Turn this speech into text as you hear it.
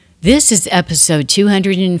This is episode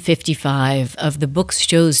 255 of the Books,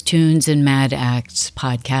 Shows, Tunes, and Mad Acts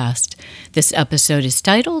podcast. This episode is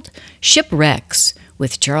titled Shipwrecks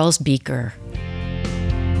with Charles Beeker.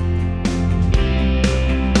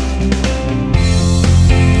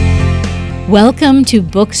 Welcome to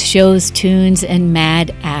Books, Shows, Tunes, and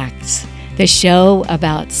Mad Acts, the show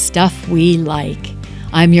about stuff we like.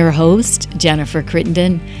 I'm your host, Jennifer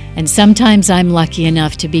Crittenden, and sometimes I'm lucky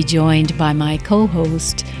enough to be joined by my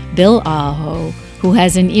co-host, Bill Aho, who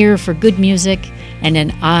has an ear for good music and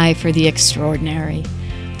an eye for the extraordinary.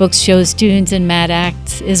 Books, Shows, Tunes, and Mad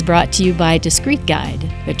Acts is brought to you by Discreet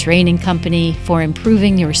Guide, the training company for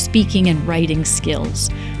improving your speaking and writing skills.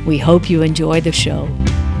 We hope you enjoy the show.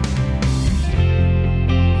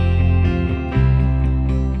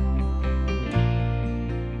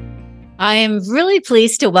 I am really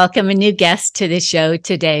pleased to welcome a new guest to the show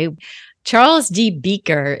today. Charles D.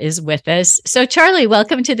 Beeker is with us. So, Charlie,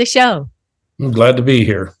 welcome to the show. I'm glad to be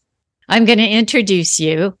here. I'm going to introduce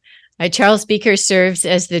you. Charles Beeker serves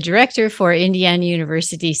as the director for Indiana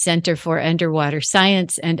University Center for Underwater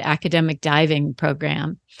Science and Academic Diving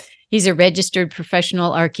Program. He's a registered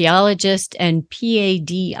professional archaeologist and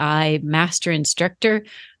PADI master instructor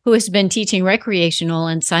who has been teaching recreational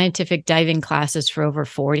and scientific diving classes for over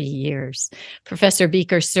 40 years. Professor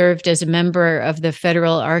Beeker served as a member of the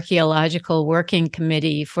Federal Archaeological Working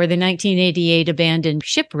Committee for the 1988 Abandoned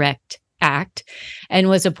Shipwrecks Act and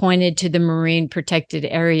was appointed to the Marine Protected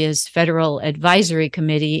Areas Federal Advisory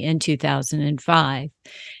Committee in 2005.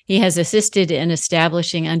 He has assisted in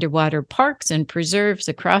establishing underwater parks and preserves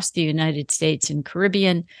across the United States and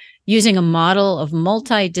Caribbean, using a model of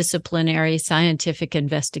multidisciplinary scientific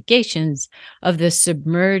investigations of the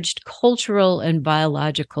submerged cultural and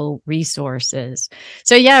biological resources.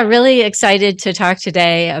 So really excited to talk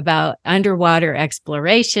today about underwater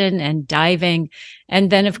exploration and diving.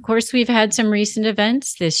 And then, of course, we've had some recent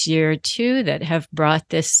events this year, too, that have brought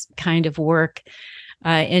this kind of work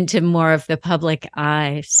into more of the public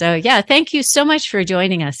eye. So, thank you so much for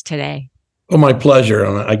joining us today. Well, my pleasure.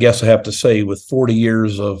 And I guess I have to say, with 40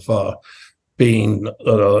 years of being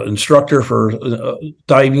an instructor for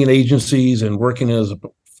diving agencies and working as a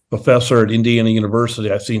professor at Indiana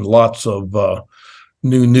University, I've seen lots of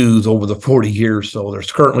new news over the 40 years. So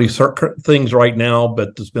there's currently certain things right now,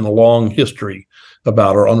 but there's been a long history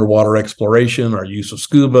about our underwater exploration, our use of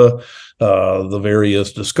scuba, the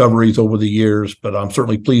various discoveries over the years. But I'm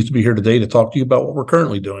certainly pleased to be here today to talk to you about what we're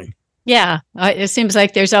currently doing. Yeah, it seems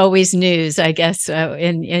like there's always news, I guess,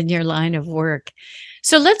 in your line of work.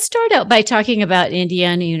 So let's start out by talking about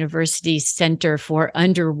Indiana University's Center for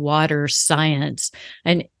Underwater Science,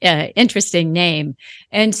 an interesting name.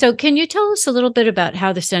 And so can you tell us a little bit about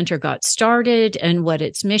how the center got started and what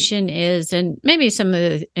its mission is, and maybe some of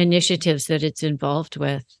the initiatives that it's involved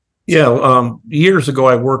with? Yeah, years ago,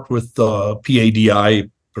 I worked with PADI,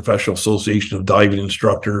 Professional Association of Diving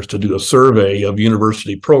Instructors, to do a survey of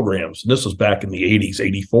university programs. And this was back in the 80s,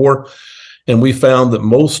 84. And we found that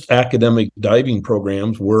most academic diving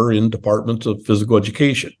programs were in departments of physical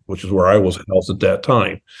education, which is where I was housed at that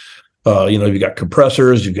time. You got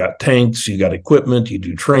compressors, you've got tanks, you got equipment, you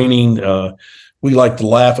do training. We like to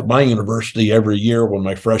laugh at my university every year when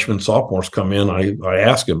my freshmen, sophomores come in. I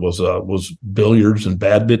ask them, was billiards and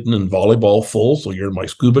badminton and volleyball full? So you're in my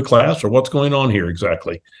scuba class, or what's going on here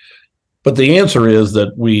exactly? But the answer is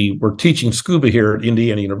that we were teaching scuba here at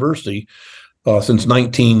Indiana University since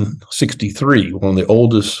 1963, one of the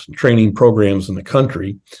oldest training programs in the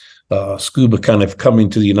country. Scuba kind of coming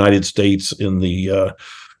to the United States in the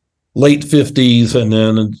late 50s, and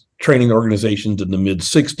then training organizations in the mid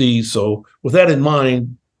 60s. So with that in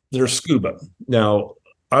mind, there's scuba. Now,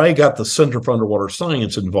 I got the Center for Underwater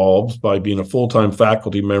Science involved by being a full-time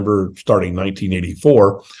faculty member starting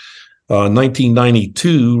 1984.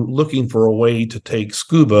 1992, looking for a way to take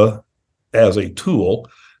scuba as a tool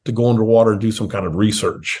to go underwater and do some kind of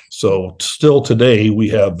research. So still today, we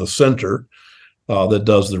have the center that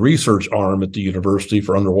does the research arm at the university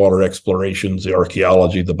for underwater explorations, the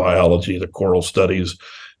archaeology, the biology, the coral studies,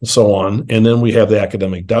 and so on. And then we have the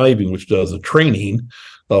academic diving, which does the training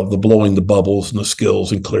of the blowing the bubbles and the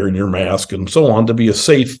skills and clearing your mask and so on to be a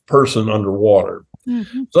safe person underwater.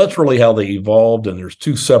 Mm-hmm. So that's really how they evolved. And there's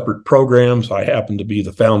two separate programs. I happen to be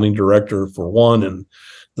the founding director for one and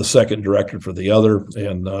the second director for the other.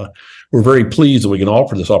 And we're very pleased that we can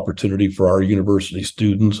offer this opportunity for our university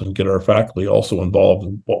students and get our faculty also involved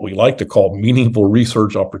in what we like to call meaningful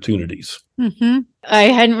research opportunities. I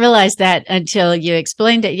hadn't realized that until you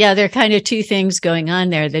explained it. Yeah, there are kind of two things going on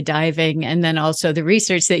there, the diving and then also the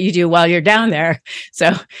research that you do while you're down there.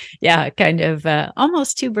 So, yeah, kind of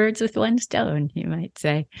almost two birds with one stone, you might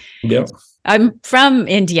say. Yep. I'm from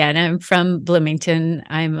Indiana. I'm from Bloomington.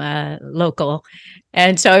 I'm a local.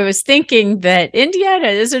 And so I was thinking that Indiana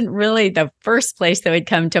isn't really the first place that would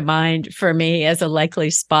come to mind for me as a likely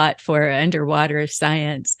spot for underwater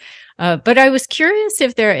science. But I was curious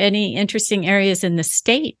if there are any interesting areas in the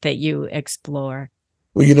state that you explore.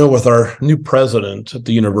 Well, with our new president at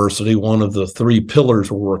the university, one of the three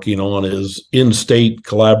pillars we're working on is in-state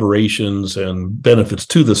collaborations and benefits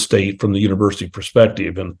to the state from the university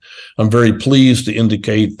perspective. And I'm very pleased to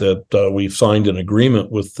indicate that we've signed an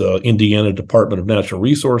agreement with the Indiana Department of Natural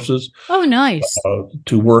Resources. Oh, nice.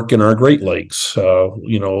 To work in our Great Lakes.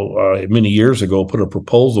 Many years ago, put a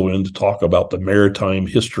proposal in to talk about the maritime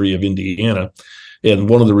history of Indiana. And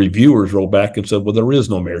one of the reviewers wrote back and said, well, there is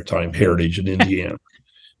no maritime heritage in Indiana.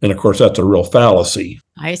 And of course, that's a real fallacy.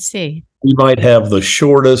 I see. We might have the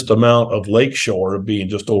shortest amount of lakeshore being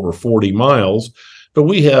just over 40 miles, but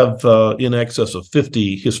we have in excess of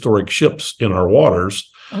 50 historic ships in our waters.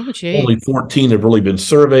 Oh, gee. Only 14 have really been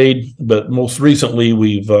surveyed, but most recently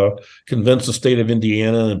we've convinced the state of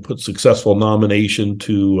Indiana and put successful nomination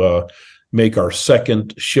to make our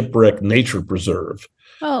second shipwreck nature preserve.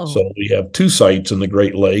 Oh. So we have two sites in the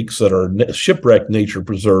Great Lakes that are shipwreck nature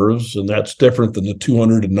preserves, and that's different than the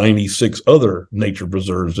 296 other nature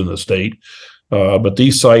preserves in the state. But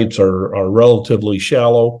these sites are relatively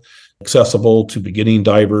shallow, accessible to beginning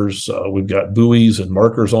divers. We've got buoys and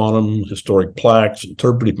markers on them, historic plaques,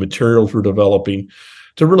 interpretive materials we're developing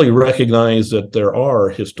to really recognize that there are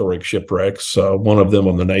historic shipwrecks, one of them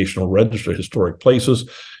on the National Register of Historic Places,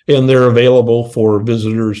 and they're available for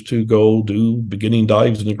visitors to go do beginning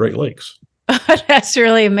dives in the Great Lakes. That's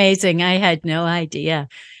really amazing. I had no idea.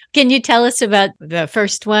 Can you tell us about the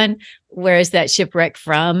first one? Where is that shipwreck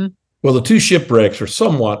from? Well, the two shipwrecks are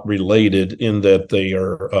somewhat related in that they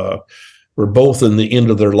were both in the end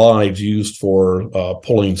of their lives used for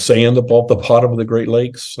pulling sand up off the bottom of the Great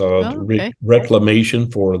Lakes, reclamation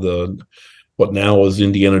for what now is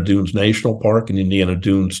Indiana Dunes National Park and Indiana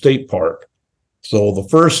Dunes State Park. So the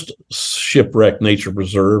first shipwreck nature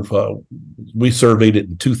preserve, we surveyed it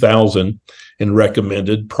in 2000 and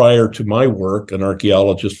recommended. Prior to my work, an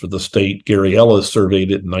archaeologist for the state, Gary Ellis, surveyed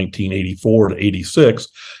it in 1984 to 86.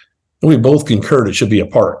 And we both concurred it should be a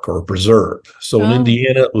park or a preserve. So in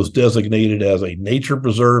Indiana, it was designated as a nature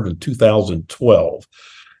preserve in 2012.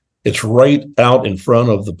 It's right out in front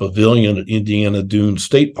of the pavilion at Indiana Dunes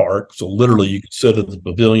State Park. So literally you can sit at the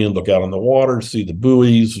pavilion, look out on the water, see the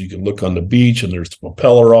buoys. You can look on the beach and there's the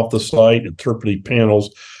propeller off the site, interpretive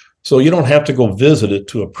panels. So you don't have to go visit it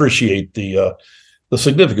to appreciate the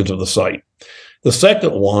significance of the site. The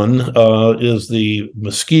second one is the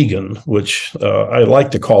Muskegon, which I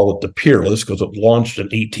like to call it the Peerless because it launched in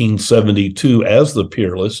 1872 as the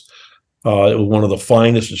Peerless. It was one of the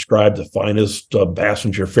finest, described the finest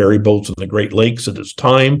passenger ferry boats in the Great Lakes at its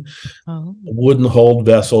time. A wooden-hulled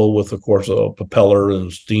vessel with, of course, a propeller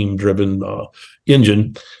and steam-driven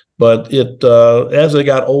engine. But it, as it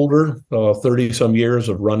got older, 30-some years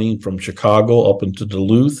of running from Chicago up into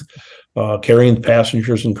Duluth, carrying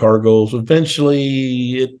passengers and cargoes,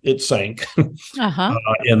 eventually it sank.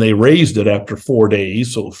 And they raised it after 4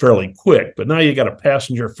 days, so fairly quick. But now you got a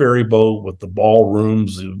passenger ferry boat with the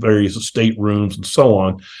ballrooms, the various estate rooms, and so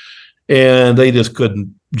on. And they just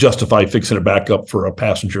couldn't justify fixing it back up for a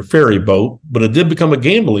passenger ferry boat. But it did become a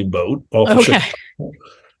gambling boat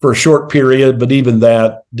for a short period, but even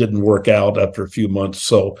that didn't work out after a few months.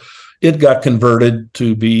 So it got converted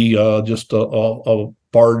to be just a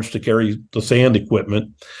barge to carry the sand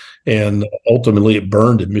equipment. And ultimately it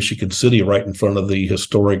burned in Michigan City right in front of the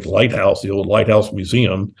historic lighthouse, the old Lighthouse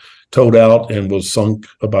Museum, towed out and was sunk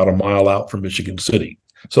about a mile out from Michigan City.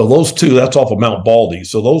 So those two, that's off of Mount Baldy.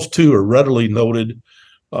 So those two are readily noted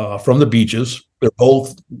from the beaches. They're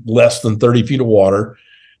both less than 30 feet of water.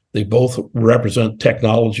 They both represent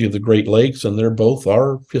technology of the Great Lakes, and they're both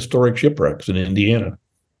our historic shipwrecks in Indiana.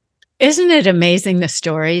 Isn't it amazing the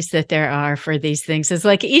stories that there are for these things? It's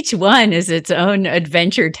like each one is its own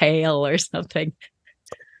adventure tale or something.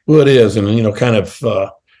 Well, it is. And, kind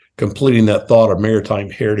of completing that thought of maritime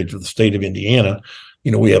heritage of the state of Indiana,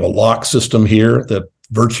 we have a lock system here that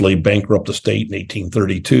virtually bankrupted the state in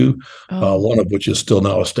 1832, one of which is still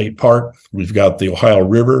now a state park. We've got the Ohio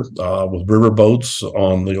River with river boats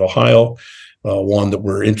on the Ohio. One that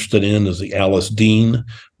we're interested in is the Alice Dean,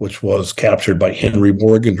 which was captured by Henry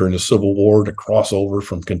Morgan during the Civil War to cross over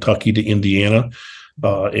from Kentucky to Indiana.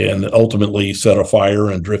 and ultimately set a fire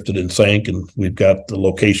and drifted and sank. And we've got the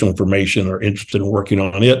location information, are interested in working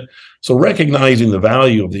on it. So recognizing the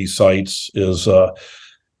value of these sites is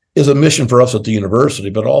a mission for us at the university,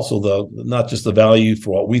 but also not just the value for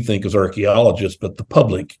what we think as archaeologists, but the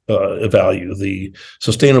public value, the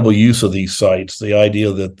sustainable use of these sites, the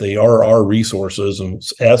idea that they are our resources, and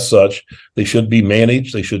as such, they should be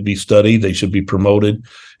managed, they should be studied, they should be promoted,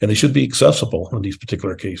 and they should be accessible in these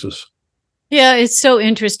particular cases. Yeah, it's so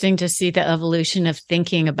interesting to see the evolution of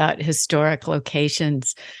thinking about historic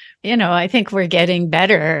locations. I think we're getting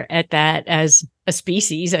better at that as a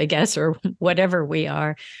species, I guess, or whatever we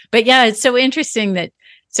are. But yeah, it's so interesting that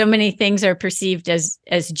so many things are perceived as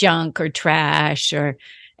junk or trash,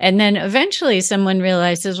 and then eventually someone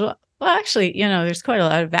realizes, well, actually, there's quite a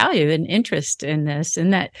lot of value and interest in this,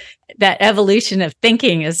 and that evolution of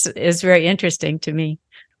thinking is very interesting to me.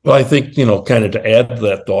 Well, I think, kind of to add to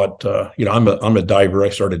that thought, I'm a diver. I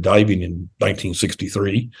started diving in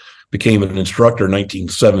 1963, became an instructor in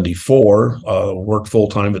 1974, worked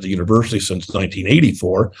full-time at the university since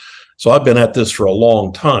 1984. So I've been at this for a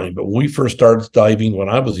long time. But when we first started diving when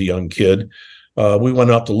I was a young kid, we went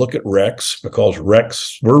out to look at wrecks because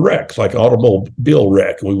wrecks were wrecks, like automobile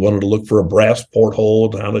wreck. We wanted to look for a brass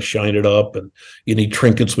porthole and how to shine it up and any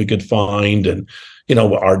trinkets we could find. And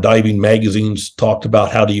our diving magazines talked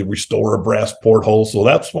about how do you restore a brass porthole. So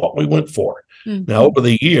that's what we went for. Mm-hmm. Now, over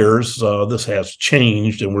the years, this has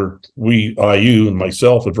changed, and IU and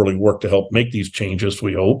myself have really worked to help make these changes,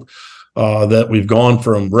 we hope, that we've gone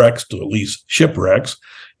from wrecks to at least shipwrecks.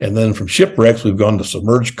 And then from shipwrecks, we've gone to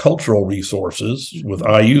submerged cultural resources. With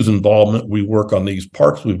IU's involvement, we work on these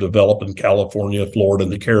parks we've developed in California, Florida,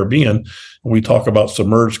 and the Caribbean. And we talk about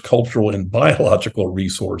submerged cultural and biological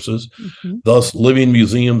resources, thus living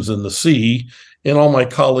museums in the sea. And all my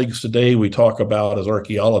colleagues today, we talk about as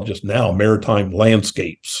archaeologists now, maritime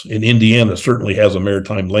landscapes. And Indiana certainly has a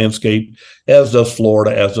maritime landscape, as does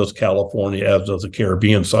Florida, as does California, as does the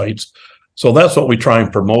Caribbean sites. So that's what we try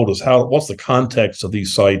and promote is what's the context of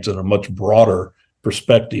these sites in a much broader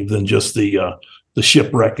perspective than just the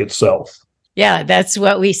shipwreck itself. Yeah, that's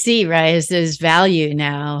what we see, right? Is there's value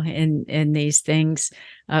now in these things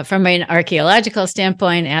from an archaeological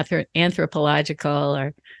standpoint, anthropological,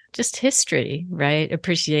 or just history, right?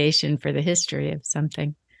 Appreciation for the history of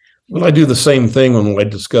something. Well, I do the same thing when I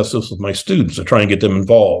discuss this with my students to try and get them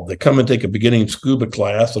involved. They come and take a beginning scuba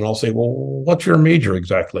class, and I'll say, well, what's your major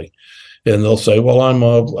exactly? And they'll say, well, I'm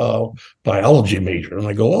a biology major. And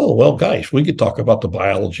I go, oh, well, gosh, we could talk about the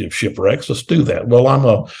biology of shipwrecks. Let's do that. Well, I'm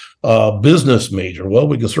a business major. Well,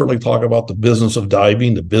 we can certainly talk about the business of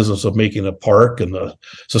diving, the business of making a park and the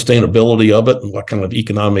sustainability of it and what kind of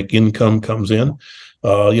economic income comes in.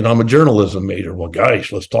 I'm a journalism major. Well,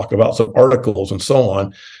 gosh, let's talk about some articles and so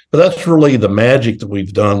on. But that's really the magic that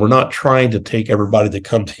we've done. We're not trying to take everybody that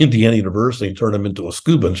comes to Indiana University and turn them into a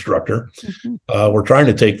scuba instructor. We're trying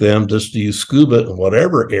to take them just to use scuba in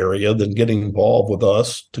whatever area, then getting involved with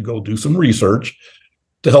us to go do some research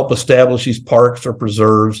to help establish these parks or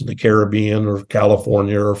preserves in the Caribbean or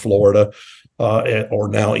California or Florida or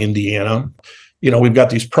now Indiana. We've got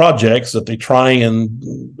these projects that they try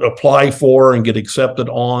and apply for and get accepted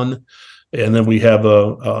on. And then we have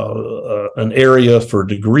an area for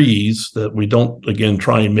degrees that we don't, again,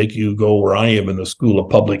 try and make you go where I am in the School of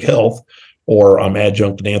Public Health, or I'm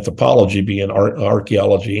adjunct in anthropology, being an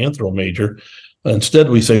archaeology anthro major. Instead,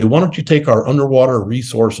 we say, why don't you take our underwater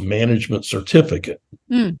resource management certificate?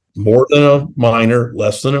 More than a minor,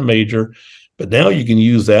 less than a major. But now you can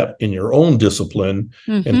use that in your own discipline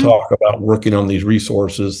and talk about working on these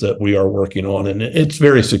resources that we are working on. And it's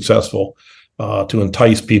very successful to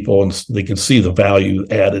entice people, and they can see the value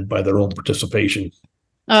added by their own participation.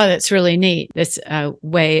 Oh, that's really neat. This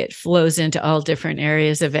way it flows into all different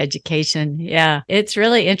areas of education. Yeah, it's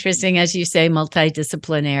really interesting, as you say,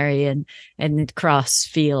 multidisciplinary and cross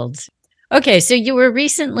fields. Okay, so you were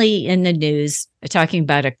recently in the news talking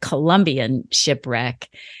about a Colombian shipwreck.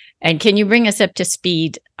 And can you bring us up to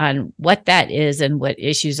speed on what that is and what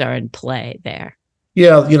issues are in play there?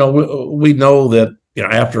 Yeah, we know that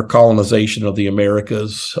after colonization of the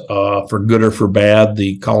Americas, for good or for bad,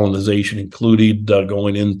 the colonization included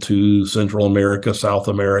going into Central America, South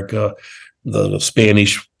America, the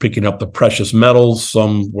Spanish picking up the precious metals.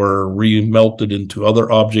 Some were remelted into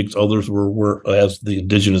other objects. Others were as the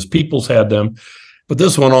indigenous peoples had them. But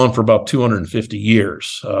this went on for about 250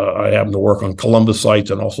 years. I happened to work on Columbus sites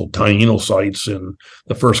and also Taino sites in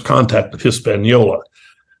the first contact of Hispaniola.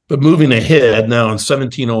 But moving ahead, now in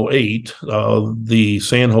 1708, the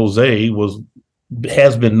San Jose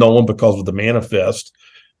has been known because of the manifest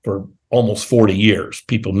for almost 40 years.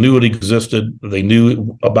 People knew it existed. They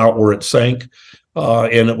knew about where it sank.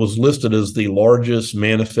 And it was listed as the largest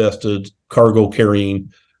manifested cargo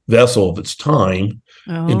carrying vessel of its time.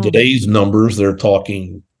 In today's numbers, they're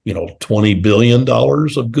talking, $20 billion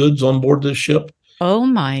of goods on board this ship. Oh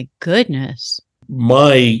my goodness.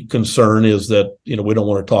 My concern is that, we don't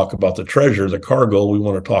want to talk about the treasure, the cargo. We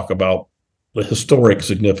want to talk about the historic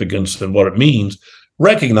significance and what it means,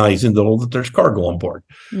 recognizing though that there's cargo on board.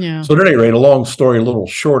 Yeah. So at any rate, a long story, a little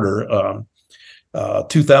shorter.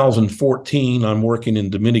 2014, I'm working in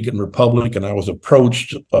Dominican Republic, and I was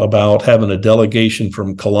approached about having a delegation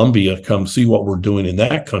from Colombia come see what we're doing in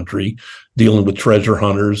that country, dealing with treasure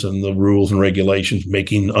hunters and the rules and regulations,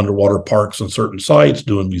 making underwater parks on certain sites,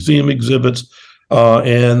 doing museum exhibits.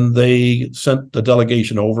 And they sent the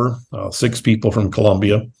delegation over, 6 people from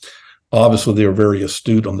Colombia. Obviously, they were very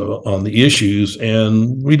astute on the issues,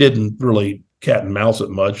 and we didn't really cat and mouse it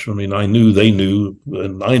much. I mean, I knew they knew,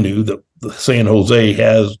 and I knew that the San Jose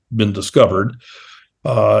has been discovered.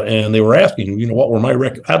 And they were asking, what were my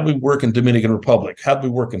how do we work in Dominican Republic? How do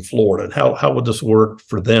we work in Florida? And how would this work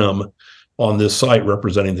for them on this site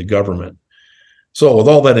representing the government? So with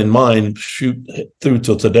all that in mind, shoot through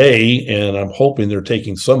till today, and I'm hoping they're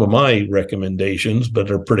taking some of my recommendations, but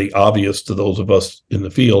they're pretty obvious to those of us in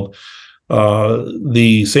the field.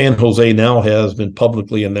 The San Jose now has been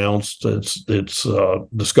publicly announced. It's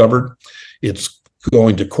discovered. It's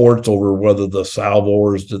going to courts over whether the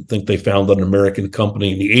salvors that think they found an American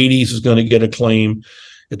company in the 80s is going to get a claim.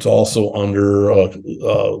 It's also under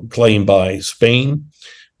claim by Spain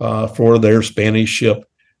for their Spanish ship.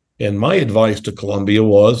 And my advice to Colombia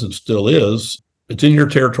was, and still is, it's in your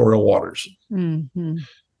territorial waters. Mm-hmm.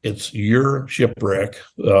 It's your shipwreck.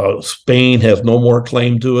 Spain has no more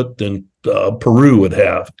claim to it than Peru would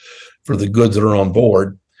have for the goods that are on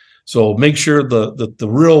board. So make sure that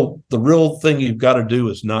the real thing you've got to do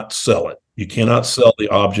is not sell it. You cannot sell the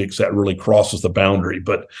objects. That really crosses the boundary.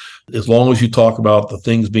 But as long as you talk about the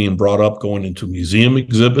things being brought up, going into museum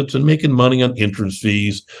exhibits and making money on entrance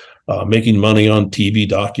fees, making money on TV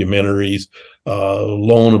documentaries,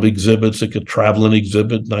 loan of exhibits, it could travel an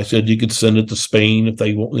exhibit. And I said you could send it to Spain if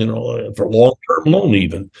they want, for long-term loan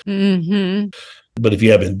even. Mm-hmm. But if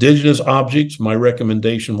you have indigenous objects, my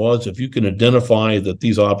recommendation was if you can identify that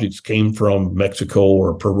these objects came from Mexico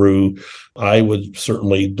or Peru, I would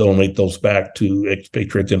certainly donate those back to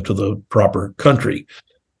expatriate them to the proper country.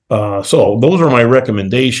 So those are my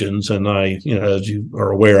recommendations. And I, as you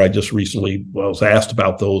are aware, I just recently was asked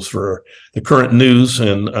about those for the current news.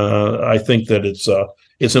 And I think that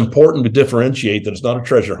it's important to differentiate that it's not a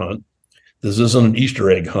treasure hunt. This isn't an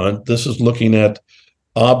Easter egg hunt. This is looking at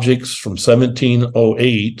objects from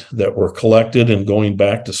 1708 that were collected and going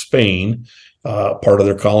back to Spain, part of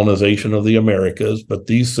their colonization of the Americas. But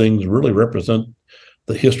these things really represent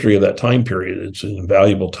the history of that time period. It's an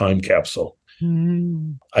invaluable time capsule.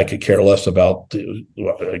 Mm. I could care less about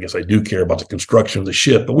I guess I do care about the construction of the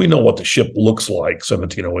ship, but we know what the ship looks like,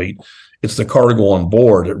 1708. It's the cargo on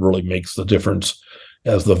board that really makes the difference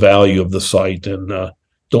as the value of the site, and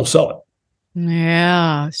don't sell it.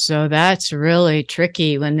 Yeah, so that's really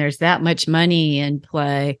tricky when there's that much money in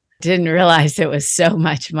play. Didn't realize it was so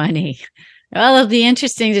much money. Well, it'll be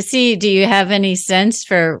interesting to see. Do you have any sense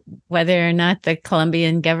for whether or not the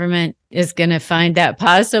Colombian government is going to find that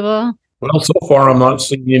possible? Well, so far, I'm not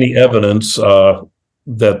seeing any evidence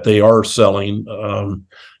that they are selling.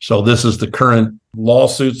 So this is the current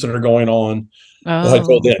lawsuits that are going on. Oh. I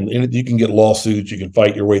told them, you can get lawsuits, you can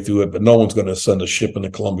fight your way through it, but no one's going to send a ship in the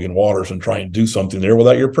Colombian waters and try and do something there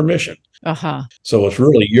without your permission. Uh-huh. So it's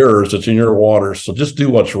really yours. It's in your waters. So just do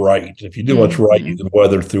what's right. If you do what's right, you can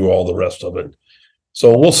weather through all the rest of it.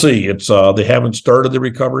 So we'll see. It's they haven't started the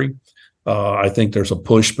recovery. I think there's a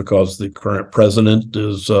push because the current president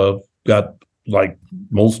is got, like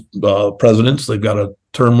most presidents, they've got a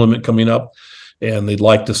term limit coming up. And they'd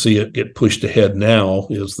like to see it get pushed ahead now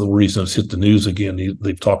is the reason it's hit the news again.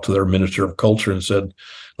 They've talked to their Minister of Culture and said,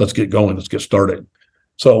 let's get going, let's get started.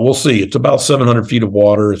 So we'll see. It's about 700 feet of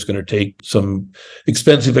water. It's going to take some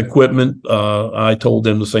expensive equipment. I told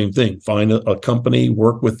them the same thing. Find a company,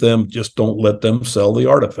 work with them, just don't let them sell the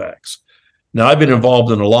artifacts. Now, I've been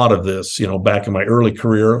involved in a lot of this, back in my early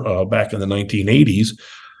career, back in the 1980s.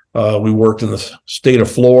 We worked in the state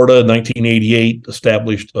of Florida in 1988,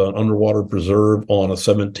 established an underwater preserve on a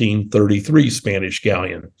 1733 Spanish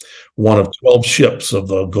galleon, one of 12 ships of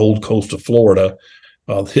the Gold Coast of Florida,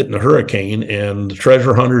 hit in a hurricane. And the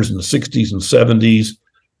treasure hunters in the 60s and 70s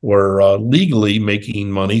were legally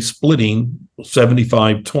making money, splitting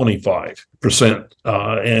 75-25%.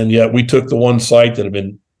 And yet we took the one site that had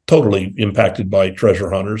been totally impacted by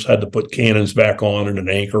treasure hunters, had to put cannons back on and an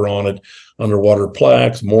anchor on it, underwater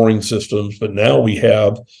plaques, mooring systems. But now we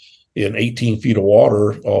have, in 18 feet of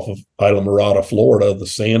water off of Isla Mirada, Florida, the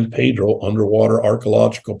San Pedro Underwater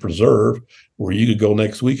Archaeological Preserve, where you could go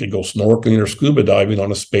next week and go snorkeling or scuba diving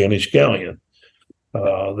on a Spanish galleon.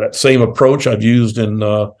 That same approach I've used in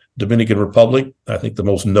Dominican Republic. I think the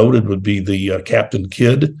most noted would be the Captain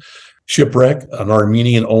Kidd shipwreck, an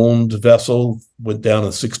Armenian-owned vessel, went down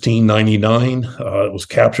in 1699. It was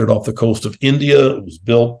captured off the coast of India. It was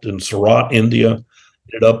built in Surat, India,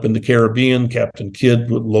 ended up in the Caribbean. Captain Kidd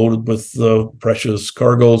was loaded with precious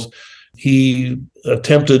cargoes. He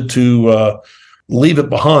attempted to leave it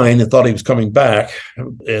behind and thought he was coming back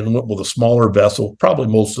and went with a smaller vessel, probably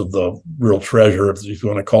most of the real treasure, if you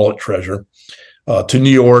want to call it treasure, to New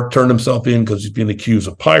York, turned himself in because he's being accused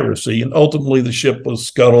of piracy. And ultimately the ship was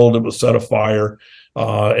scuttled, it was set afire,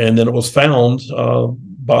 and then it was found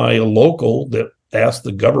by a local that asked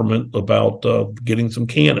the government about getting some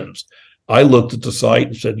cannons. I looked at the site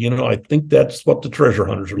and said, I think that's what the treasure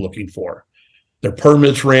hunters are looking for. Their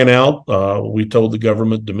permits ran out. We told the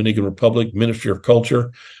government, Dominican Republic, Ministry of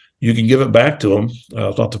Culture, you can give it back to them.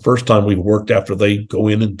 It's not the first time we've worked after they go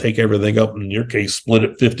in and take everything up, in your case, split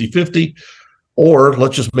it 50-50, or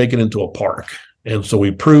let's just make it into a park. And so we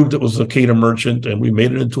proved it was a Cana Merchant, and we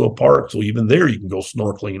made it into a park. So even there, you can go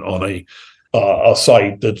snorkeling on a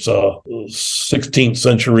site that's a 16th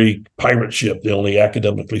century pirate ship, the only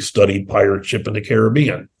academically studied pirate ship in the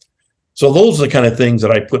Caribbean. So those are the kind of things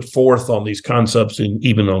that I put forth on these concepts,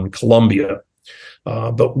 even on Colombia.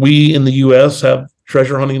 But we in the U.S. have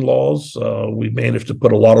treasure hunting laws. We managed to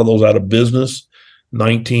put a lot of those out of business.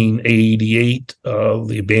 1988,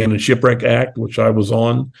 the Abandoned Shipwreck Act, which I was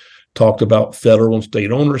on, talked about federal and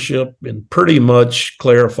state ownership and pretty much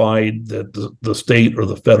clarified that the state or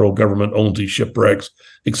the federal government owns these shipwrecks,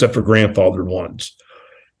 except for grandfathered ones.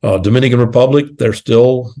 Dominican Republic, they're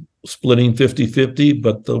still splitting 50-50,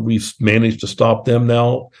 but we've managed to stop them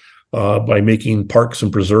now by making parks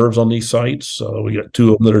and preserves on these sites. We got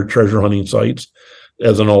 2 of them that are treasure hunting sites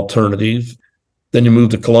as an alternative. Then you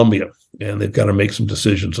move to Colombia, and they've got to make some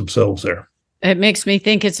decisions themselves there. It makes me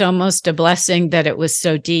think it's almost a blessing that it was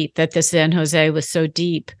so deep, that the San Jose was so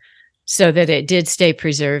deep, so that it did stay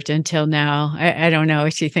preserved until now. I don't know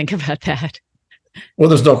what you think about that. Well,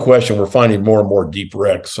 there's no question we're finding more and more deep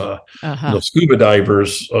wrecks. Scuba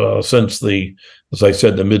divers, since as I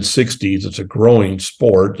said, the mid-'60s, it's a growing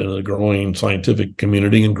sport and a growing scientific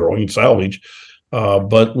community and growing salvage.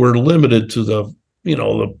 But we're limited to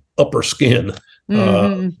the upper skin.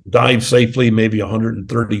 Dive safely, maybe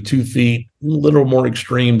 132 feet, a little more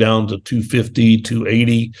extreme down to 250,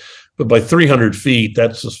 280. But by 300 feet,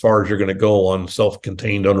 that's as far as you're going to go on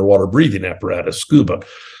self-contained underwater breathing apparatus, scuba.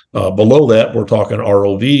 Below that, we're talking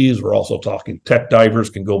ROVs. We're also talking tech divers,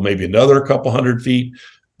 can go maybe another couple hundred feet.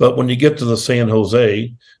 But when you get to the San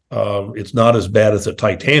Jose, it's not as bad as the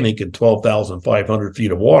Titanic in 12,500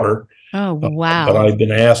 feet of water. Oh, wow. But I've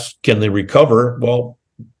been asked, can they recover? Well,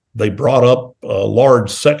 they brought up a large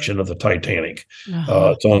section of the Titanic.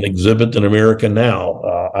 It's on exhibit in America now.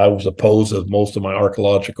 I was opposed, as most of my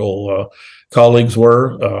archaeological colleagues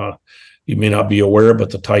were. You may not be aware, but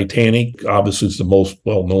the Titanic, obviously, is the most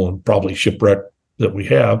well-known probably shipwreck that we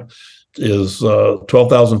have, is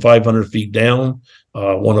 12,500 feet down.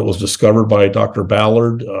 When it was discovered by Dr.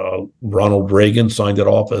 Ballard, Ronald Reagan signed it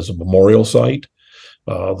off as a memorial site.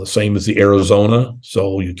 The same as the Arizona.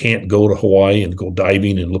 So you can't go to Hawaii and go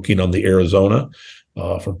diving and looking on the Arizona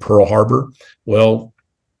from Pearl Harbor. Well,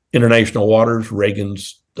 international waters,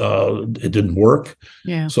 Reagan's, it didn't work.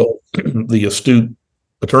 Yeah. So the astute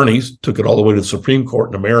attorneys took it all the way to the Supreme Court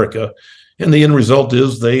in America. And the end result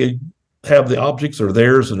is they have the objects are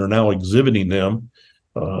theirs and are now exhibiting them.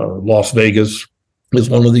 Las Vegas is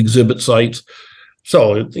one of the exhibit sites.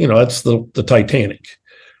 So, that's the Titanic.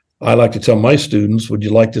 I like to tell my students, would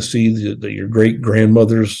you like to see that your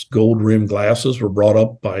great-grandmother's gold-rimmed glasses were brought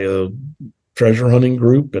up by a treasure hunting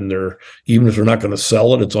group, and even if they're not going to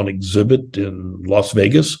sell it, it's on exhibit in Las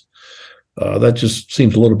Vegas? That just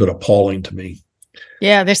seems a little bit appalling to me.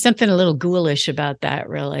 Yeah, there's something a little ghoulish about that,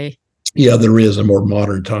 really. Yeah, there is in more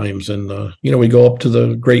modern times. And, we go up to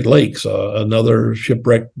the Great Lakes. Another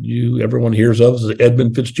shipwreck everyone hears of is the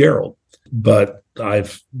Edmund Fitzgerald. But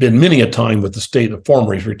I've been many a time with the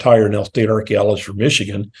former, he's retired now, state archaeologist from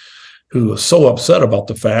Michigan, who was so upset about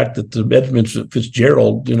the fact that the Edmund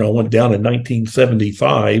Fitzgerald, went down in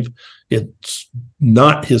 1975. It's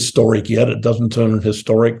not historic yet. It doesn't turn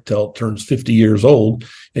historic till it turns 50 years old.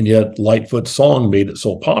 And yet Lightfoot's song made it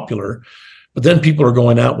so popular. But then people are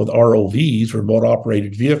going out with ROVs, remote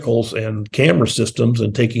operated vehicles, and camera systems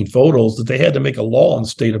and taking photos that they had to make a law in the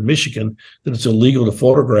state of Michigan that it's illegal to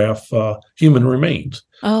photograph human remains.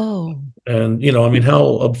 Oh. And, I mean,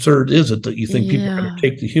 how absurd is it that you think people are going to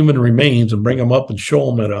take the human remains and bring them up and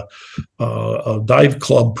show them at a dive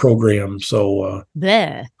club program? So,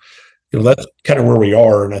 Bleh. That's kind of where we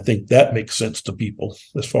are. And I think that makes sense to people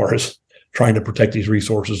as far as trying to protect these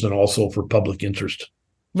resources and also for public interest.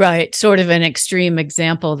 Right. Sort of an extreme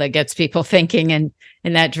example that gets people thinking in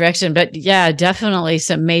that direction. But yeah, definitely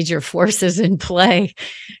some major forces in play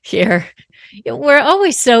here. We're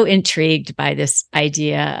always so intrigued by this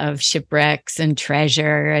idea of shipwrecks and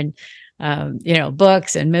treasure and,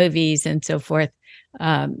 books and movies and so forth.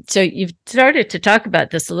 So you've started to talk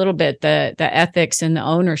about this a little bit, the ethics and the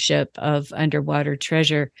ownership of underwater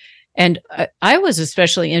treasure. And I was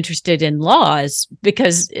especially interested in laws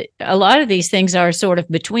because a lot of these things are sort of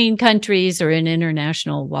between countries or in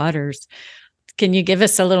international waters. Can you give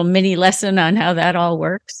us a little mini lesson on how that all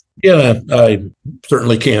works? Yeah, I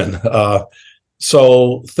certainly can.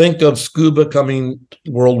 So think of scuba coming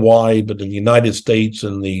worldwide, but in the United States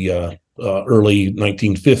in the early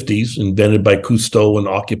 1950s, invented by Cousteau in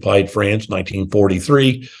occupied France,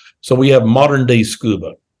 1943. So we have modern day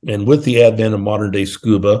scuba. And with the advent of modern day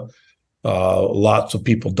scuba, lots of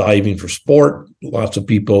people diving for sport, lots of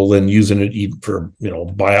people then using it even for,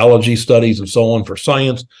 biology studies and so on for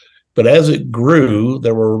science. But as it grew,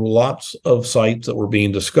 there were lots of sites that were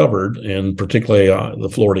being discovered, and particularly the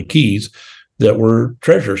Florida Keys, that were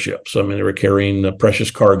treasure ships. I mean, they were carrying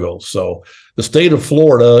precious cargoes. So the state of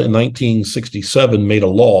Florida in 1967 made a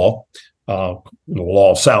law, the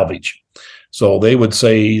law of salvage. So they would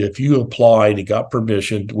say, if you applied and got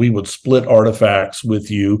permission, we would split artifacts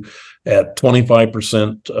with you at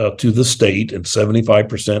 25% to the state and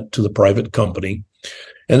 75% to the private company.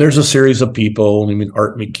 And there's a series of people,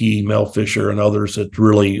 Art McKee, Mel Fisher, and others that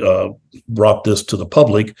really brought this to the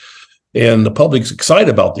public. And the public's excited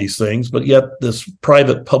about these things, but yet this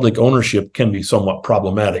private public ownership can be somewhat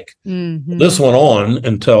problematic. Mm-hmm. This went on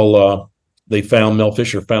until Mel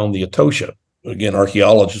Fisher found the Atosha. Again,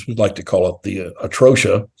 archaeologists would like to call it the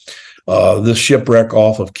Atrosha. This shipwreck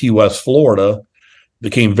off of Key West, Florida,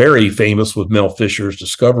 became very famous with Mel Fisher's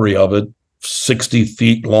discovery of it. 60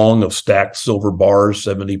 feet long of stacked silver bars,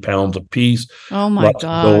 70 pounds apiece. Oh my lots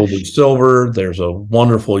gosh. of gold and silver. There's a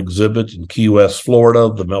wonderful exhibit in Key West,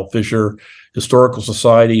 Florida, the Mel Fisher Historical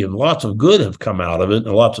Society, and lots of good have come out of it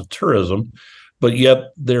and lots of tourism. But yet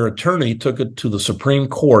their attorney took it to the Supreme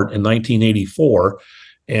Court in 1984,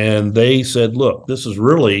 and they said, look, this is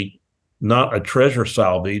really not a treasure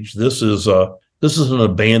salvage. This is an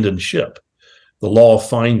abandoned ship. The law of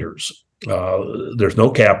finders. There's no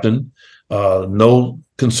captain. No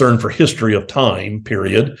concern for history of time,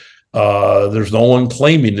 period. There's no one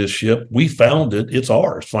claiming this ship. We found it. It's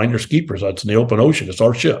ours. Finders keepers. That's in the open ocean. It's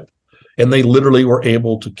our ship. And they literally were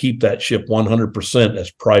able to keep that ship 100%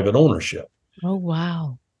 as private ownership. Oh,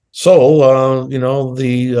 wow. So,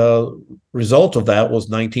 the result of that was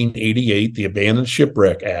 1988, the Abandoned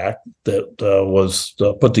Shipwreck Act that was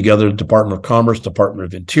put together, the Department of Commerce, Department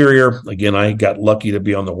of Interior. Again, I got lucky to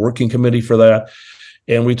be on the working committee for that.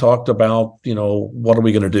 And we talked about, what are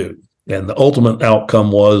we going to do? And the ultimate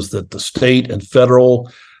outcome was that the state and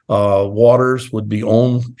federal waters would be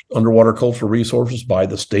owned underwater cultural resources by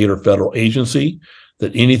the state or federal agency,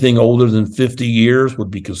 that anything older than 50 years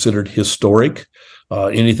would be considered historic.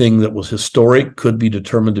 Anything that was historic could be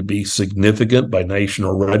determined to be significant by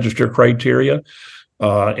National Register criteria,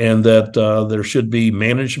 and that there should be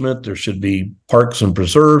management, there should be parks and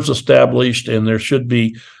preserves established, and there should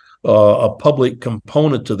be a public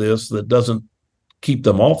component to this that doesn't keep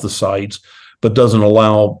them off the sites, but doesn't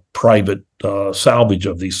allow private salvage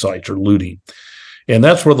of these sites or looting. And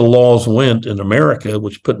that's where the laws went in America,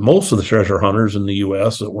 which put most of the treasure hunters in the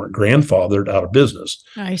U.S. that weren't grandfathered out of business.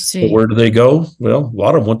 I see. But where do they go? Well, a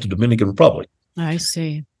lot of them went to Dominican Republic. I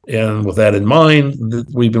see. And with that in mind,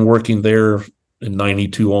 we've been working there in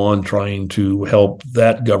 92 on trying to help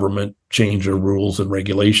that government change their rules and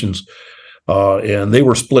regulations. And they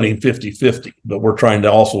were splitting 50-50, but we're trying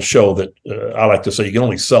to also show that I like to say you can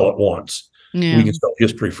only sell it once. Yeah. We can sell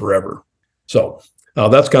history forever. So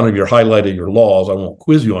that's kind of your highlight of your laws. I won't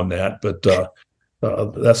quiz you on that, but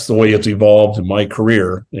that's the way it's evolved in my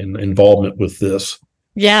career in involvement with this.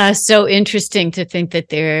 Yeah, so interesting to think that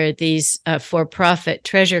there are these for-profit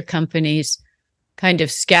treasure companies kind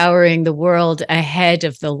of scouring the world ahead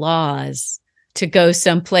of the laws to go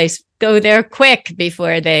someplace, go there quick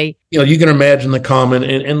before they... You can imagine the comment,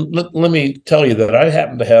 and let me tell you that I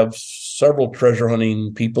happen to have several treasure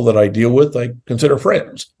hunting people that I deal with, I consider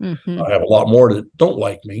friends. Mm-hmm. I have a lot more that don't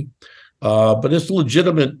like me. But it's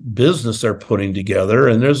legitimate business they're putting together.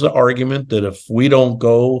 And there's an argument that if we don't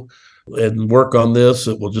go and work on this,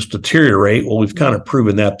 it will just deteriorate. Well, we've kind of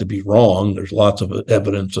proven that to be wrong. There's lots of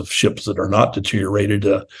evidence of ships that are not deteriorated.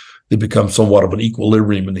 They become somewhat of an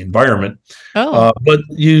equilibrium in the environment. But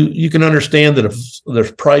you can understand that if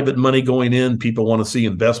there's private money going in, people want to see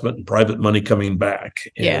investment and private money coming back.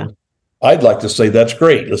 And I'd like to say that's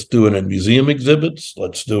great. Let's do it in museum exhibits.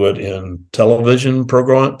 Let's do it in television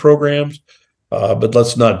programs. But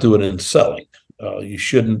let's not do it in selling. You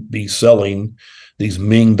shouldn't be selling these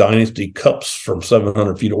Ming Dynasty cups from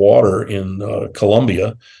 700 feet of water in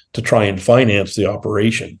Colombia to try and finance the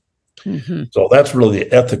operation. Mm-hmm. So that's really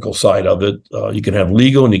the ethical side of it. You can have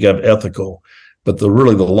legal and you can have ethical, but the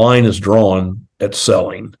line is drawn at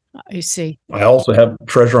selling. I see. I also have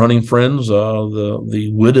treasure hunting friends.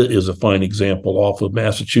 The Wida is a fine example off of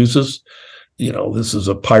Massachusetts. This is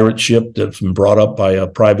a pirate ship that's been brought up by a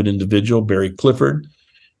private individual, Barry Clifford.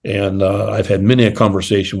 And I've had many a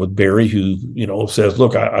conversation with Barry who, says,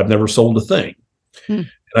 look, I've never sold a thing.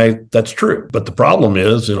 And that's true. But the problem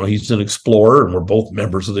is, he's an explorer and we're both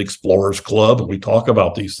members of the Explorers Club and we talk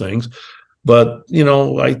about these things. But,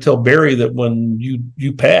 I tell Barry that when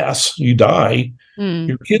you pass, you die,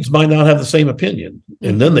 your kids might not have the same opinion.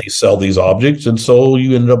 And then they sell these objects. And so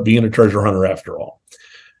you end up being a treasure hunter after all.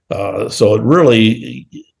 So it really,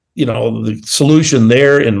 the solution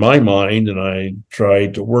there in my mind, and I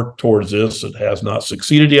tried to work towards this, it has not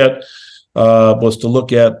succeeded yet, was to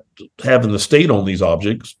look at having the state own these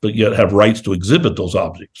objects, but yet have rights to exhibit those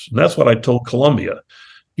objects. And that's what I told Colombia.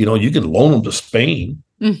 You can loan them to Spain.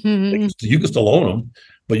 Mm-hmm. You can still loan them,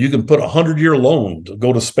 but you can put a 100-year loan to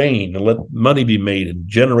go to Spain and let money be made and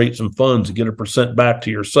generate some funds and get a percent back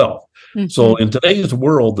to yourself. Mm-hmm. So in today's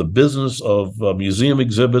world, the business of museum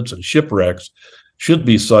exhibits and shipwrecks should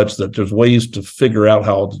be such that there's ways to figure out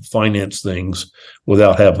how to finance things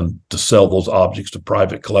without having to sell those objects to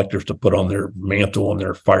private collectors to put on their mantle on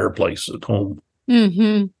their fireplace at home.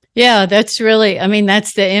 Mm-hmm. Yeah, that's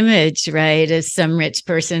that's the image, right? As some rich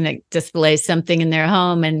person that displays something in their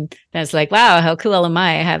home and that's like, wow, how cool am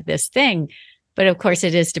I have this thing. But of course,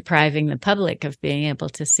 it is depriving the public of being able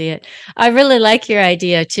to see it. I really like your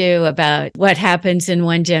idea, too, about what happens in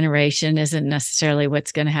one generation isn't necessarily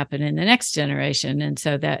what's going to happen in the next generation. And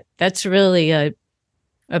so that's really a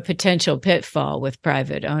potential pitfall with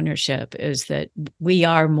private ownership is that we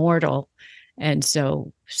are mortal. And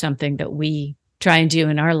so something that we try and do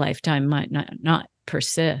in our lifetime might not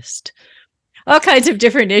persist. All kinds of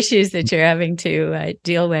different issues that you're having to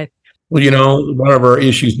deal with. Well, one of our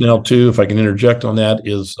issues now, too, if I can interject on that,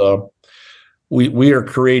 is we are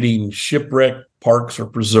creating shipwreck parks or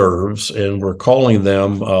preserves, and we're calling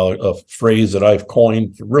them a phrase that I've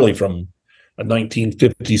coined really from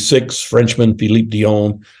 1956. Frenchman Philippe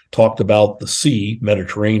Dion talked about the sea,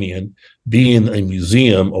 Mediterranean, being a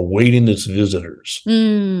museum awaiting its visitors.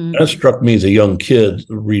 That struck me as a young kid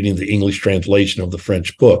reading the English translation of the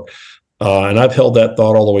French book. And I've held that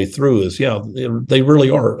thought all the way through they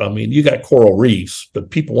really are. I mean, you got coral reefs,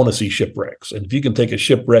 but people want to see shipwrecks. And if you can take a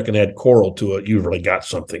shipwreck and add coral to it, you've really got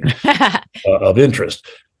something of interest.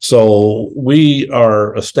 So we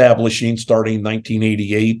are establishing, starting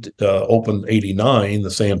 1988, opened 89,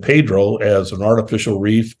 the San Pedro as an artificial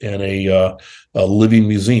reef and a living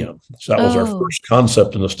museum. So that was our first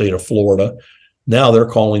concept in the state of Florida. Now they're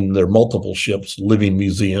calling their multiple ships living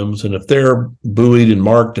museums. And if they're buoyed and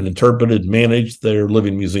marked and interpreted and managed, they're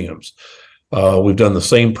living museums. We've done the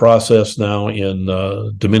same process now in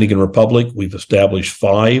Dominican Republic. We've established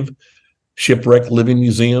 5 shipwreck living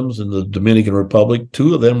museums in the Dominican Republic.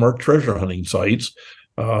 2 of them are treasure hunting sites.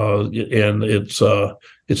 And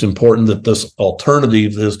it's important that this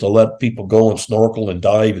alternative is to let people go and snorkel and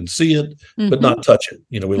dive and see it, but not touch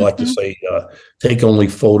it. We like to say, take only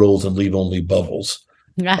photos and leave only bubbles.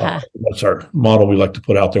 That's our motto we like to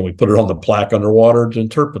put out there. We put it on the plaque underwater to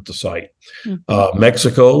interpret the site.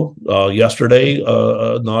 Mexico yesterday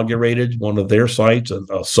inaugurated one of their sites,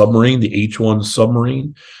 a submarine, the H-1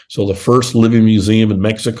 submarine. So the first living museum in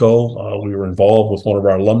Mexico. We were involved with one of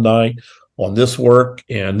our alumni on this work,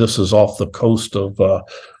 and this is off the coast of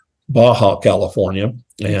Baja, California,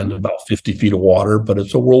 and about 50 feet of water. But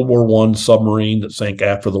it's a World War I submarine that sank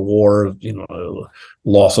after the war.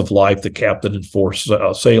 Loss of life, the captain and 4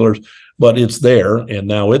 sailors. But it's there, and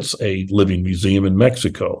now it's a living museum in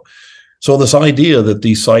Mexico. So this idea that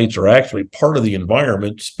these sites are actually part of the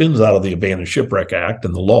environment spins out of the Abandoned Shipwreck Act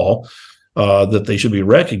and the law. that they should be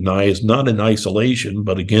recognized, not in isolation,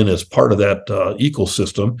 but again, as part of that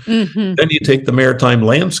ecosystem. Mm-hmm. Then you take the maritime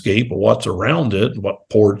landscape of what's around it, what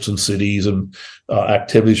ports and cities and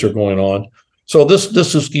activities are going on. So this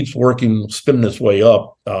just keeps working, spinning its way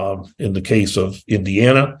up. In the case of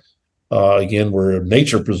Indiana, again, we're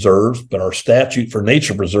nature preserves, but our statute for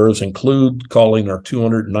nature preserves include calling our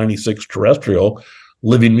 296 terrestrial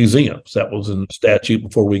living museums. That was in the statute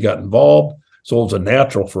before we got involved. So it was a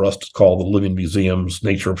natural for us to call the living museums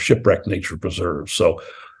shipwreck nature preserves. So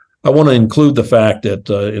I want to include the fact that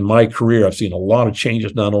in my career, I've seen a lot of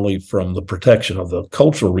changes, not only from the protection of the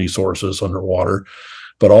cultural resources underwater,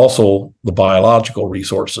 but also the biological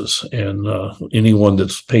resources. And anyone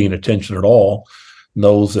that's paying attention at all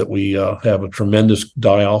knows that we have a tremendous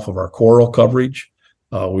die-off of our coral coverage.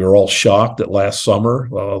 We were all shocked that last summer,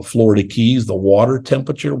 Florida Keys, the water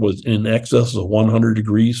temperature was in excess of 100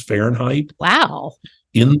 degrees Fahrenheit. Wow.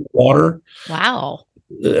 In the water. Wow.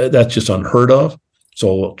 That's just unheard of.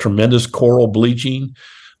 So tremendous coral bleaching.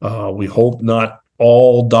 We hope not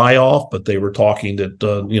all die off, but they were talking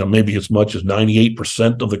that, maybe as much as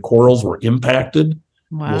 98% of the corals were impacted.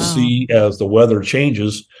 Wow. We'll see as the weather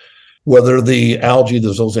changes whether the algae, the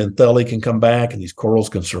zooxanthellae, can come back and these corals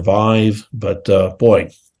can survive. But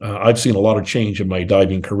I've seen a lot of change in my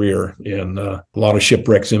diving career, and a lot of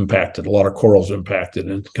shipwrecks impacted, a lot of corals impacted.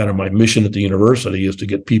 And kind of my mission at the university is to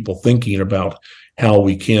get people thinking about how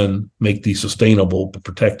we can make these sustainable, but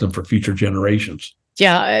protect them for future generations.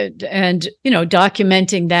 Yeah. And,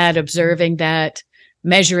 documenting that, observing that,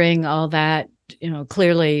 measuring all that,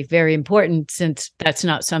 clearly very important, since that's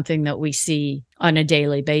not something that we see on a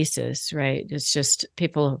daily basis, right? It's just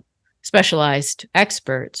people, specialized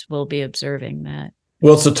experts will be observing that.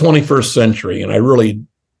 Well, it's the 21st century, and I really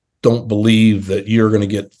don't believe that you're going to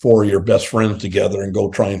get four of your best friends together and go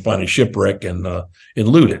try and find a shipwreck and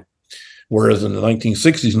loot it. Whereas in the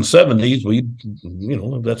 1960s and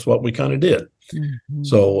 70s, that's what we kind of did. Mm-hmm.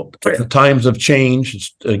 So times have changed.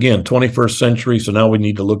 It's, again, 21st century. So now we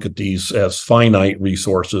need to look at these as finite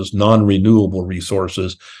resources, non-renewable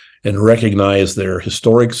resources, and recognize their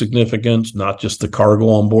historic significance, not just the cargo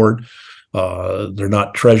on board. They're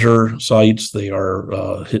not treasure sites. They are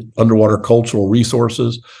underwater cultural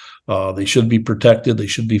resources. They should be protected. They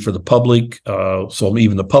should be for the public. So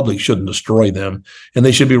even the public shouldn't destroy them. And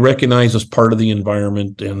they should be recognized as part of the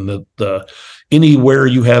environment. And that anywhere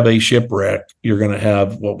you have a shipwreck, you're going to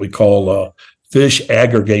have what we call fish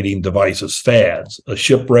aggregating devices, fads. A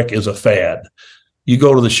shipwreck is a fad. You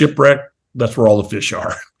go to the shipwreck, that's where all the fish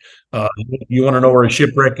are. You want to know where a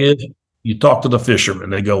shipwreck is? You talk to the fishermen.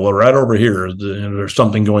 They go, well, right over here, there's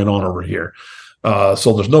something going on over here.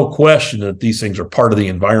 So there's no question that these things are part of the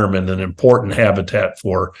environment, and important habitat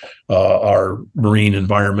for our marine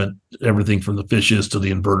environment, everything from the fishes to the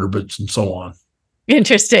invertebrates and so on.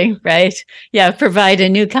 Interesting, right? Yeah, provide a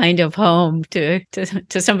new kind of home to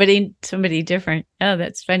somebody different. Oh,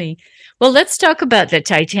 that's funny. Well, let's talk about the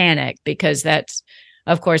Titanic, because that's,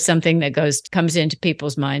 of course, something that comes into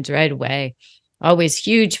people's minds right away. Always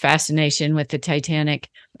huge fascination with the Titanic.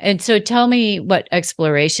 And so tell me what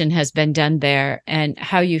exploration has been done there and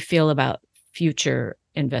how you feel about future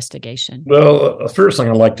investigation. Well, the first thing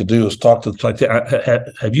I'd like to do is talk to the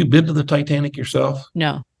Titanic. Have you been to the Titanic yourself?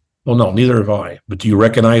 No. Well, no, neither have I. But do you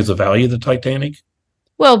recognize the value of the Titanic?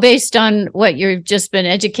 Well, based on what you've just been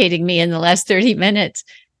educating me in the last 30 minutes,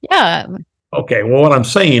 yeah. Okay, well, what I'm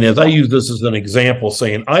saying is I use this as an example,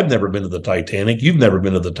 saying I've never been to the Titanic, you've never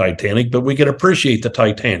been to the Titanic, but we can appreciate the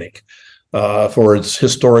Titanic for its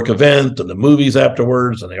historic event and the movies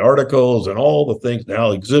afterwards and the articles and all the things,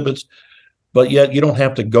 now exhibits, but yet you don't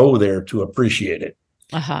have to go there to appreciate it.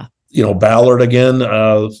 Uh-huh. Ballard again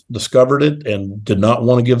discovered it and did not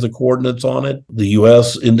want to give the coordinates on it. The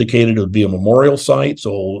U.S. indicated it would be a memorial site,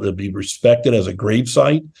 so it'd be respected as a grave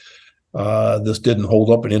site. This didn't hold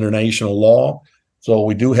up in international law. So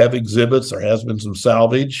we do have exhibits. There has been some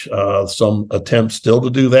salvage, some attempts still to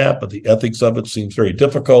do that, but the ethics of it seems very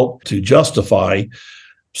difficult to justify.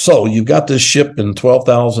 So you've got this ship in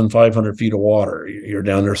 12,500 feet of water. You're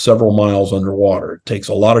down there several miles underwater. It takes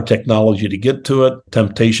a lot of technology to get to it.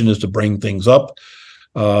 Temptation is to bring things up.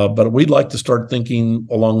 But we'd like to start thinking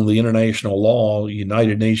along the international law.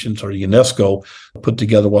 United Nations or UNESCO put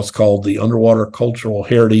together what's called the Underwater Cultural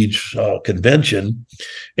Heritage Convention.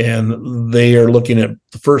 And they are looking at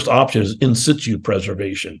the first option is in situ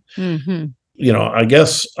preservation. Mm-hmm. I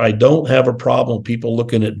guess I don't have a problem with people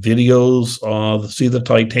looking at videos to see the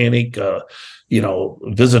Titanic,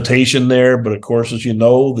 visitation there. But of course, as you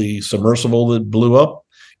know, the submersible that blew up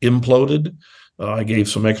imploded. I gave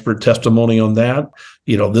some expert testimony on that.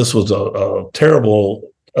 This was a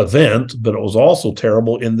terrible event, but it was also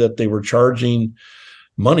terrible in that they were charging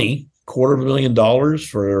money, $250,000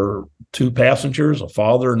 for two passengers, a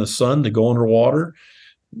father and a son, to go underwater.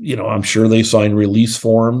 I'm sure they signed release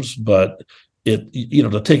forms, but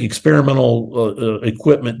to take experimental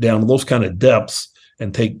equipment down to those kind of depths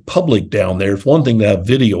and take public down there, it's one thing to have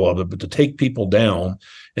video of it, but to take people down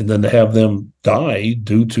and then to have them die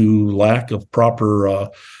due to lack of proper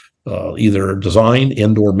either design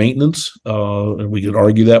and or maintenance. And we could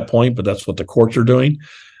argue that point, but that's what the courts are doing.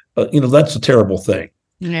 That's a terrible thing.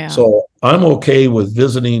 Yeah. So I'm okay with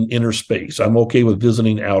visiting inner space. I'm okay with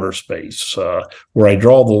visiting outer space. Where I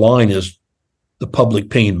draw the line is the public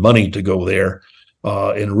paying money to go there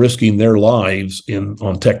and risking their lives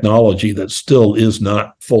on technology that still is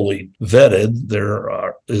not fully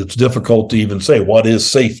vetted. It's difficult to even say what is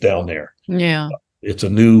safe down there. Yeah. It's a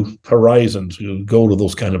new horizon to go to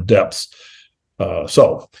those kind of depths.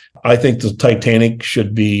 So I think the Titanic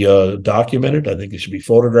should be documented. I think it should be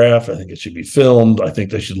photographed. I think it should be filmed. I think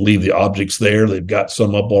they should leave the objects there. They've got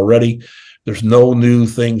some up already. There's no new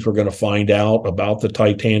things we're going to find out about the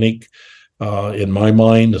Titanic in my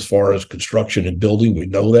mind, as far as construction and building. We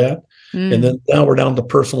know that. And then now we're down to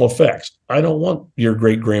personal effects. I don't want your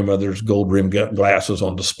great-grandmother's gold-rimmed glasses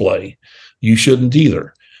on display. You shouldn't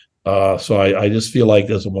either. So I just feel like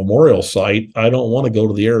as a memorial site, I don't want to go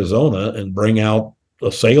to the Arizona and bring out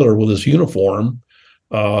a sailor with his uniform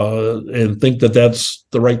and think that that's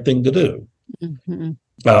the right thing to do. Mm-hmm.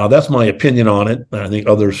 That's my opinion on it. I think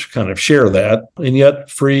others kind of share that. And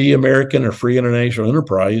yet Free American or Free International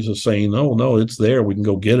Enterprise is saying, no, it's there. We can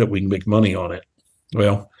go get it. We can make money on it.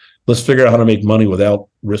 Well, let's figure out how to make money without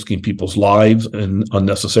risking people's lives and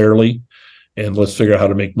unnecessarily. And let's figure out how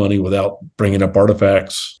to make money without bringing up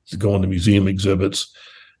artifacts to go into museum exhibits.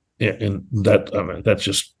 And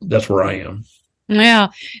that's where I am. Yeah,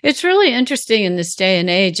 it's really interesting in this day and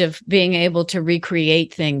age of being able to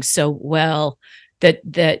recreate things so well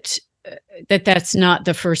that's not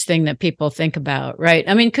the first thing that people think about, right?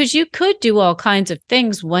 I mean, because you could do all kinds of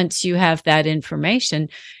things once you have that information.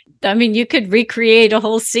 I mean, you could recreate a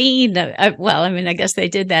whole scene. I guess they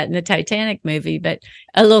did that in the Titanic movie, but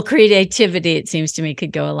a little creativity, it seems to me,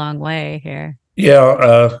 could go a long way here.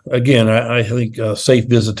 Yeah. Again, I think safe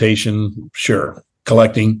visitation, sure.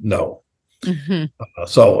 Collecting, no. Mm-hmm.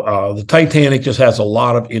 So the Titanic just has a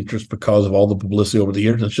lot of interest because of all the publicity over the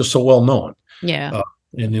years. It's just so well known. Yeah.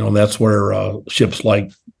 And that's where ships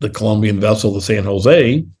like the Colombian vessel, the San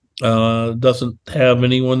Jose, doesn't have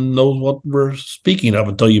anyone knows what we're speaking of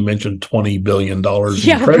until you mention $20 billion.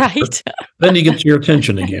 Yeah, right. Then you get your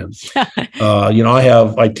attention again.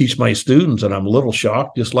 I teach my students, and I'm a little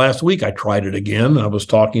shocked. Just last week, I tried it again. I was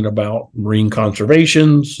talking about marine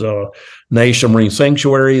conservations. National Marine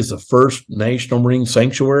Sanctuary is the first national marine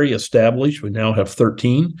sanctuary established. We now have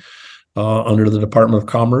 13 under the Department of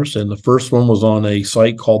Commerce. And the first one was on a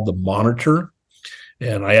site called the Monitor.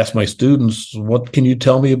 And I asked my students, what can you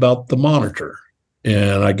tell me about the Monitor?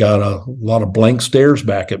 And I got a lot of blank stares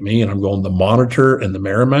back at me. And I'm going, the Monitor and the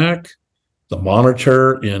Merrimack, the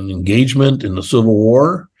Monitor in engagement in the Civil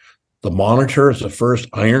War. The Monitor is the first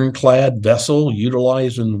ironclad vessel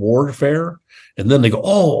utilized in warfare. And then they go,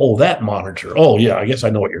 oh, that Monitor. Oh, yeah, I guess I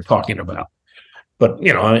know what you're talking about. But,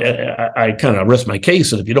 I kind of rest my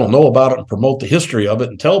case. And if you don't know about it and promote the history of it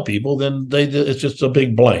and tell people, then it's just a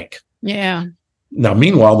big blank. Yeah. Now,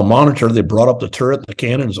 meanwhile, the Monitor, they brought up the turret and the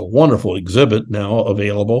cannon. Is a wonderful exhibit now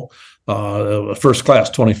available. A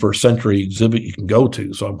first-class 21st century exhibit you can go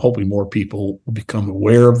to. So I'm hoping more people will become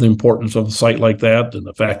aware of the importance of a site like that and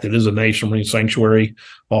the fact that it is a national marine sanctuary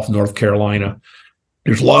off North Carolina.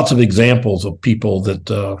 There's lots of examples of people that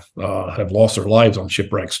have lost their lives on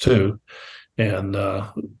shipwrecks, too. And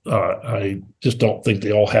I just don't think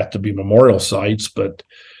they all have to be memorial sites, but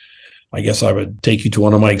I guess I would take you to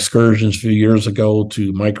one of my excursions a few years ago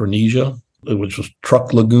to Micronesia, which was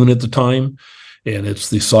Truk Lagoon at the time. And it's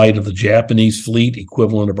the site of the Japanese fleet,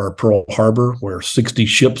 equivalent of our Pearl Harbor, where 60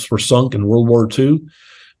 ships were sunk in World War II,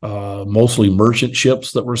 mostly merchant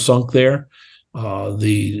ships that were sunk there.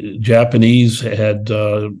 The Japanese had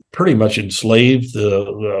pretty much enslaved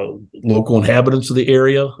the local inhabitants of the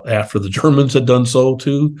area after the Germans had done so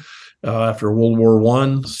too, after World War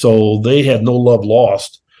I. So they had no love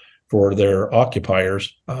lost for their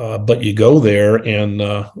occupiers. But you go there and,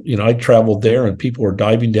 I traveled there and people were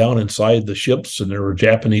diving down inside the ships and there were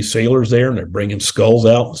Japanese sailors there and they're bringing skulls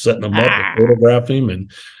out and setting them up and photographing them.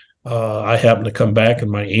 And I happened to come back and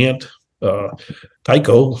my aunt,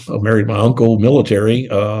 Taiko, married my uncle, military.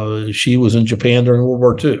 She was in Japan during World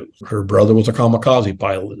War II. Her brother was a kamikaze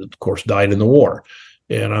pilot, of course, died in the war.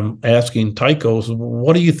 And I'm asking Tychos,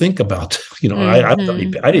 what do you think about,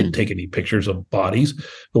 I didn't take any pictures of bodies,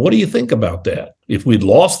 but what do you think about that? If we'd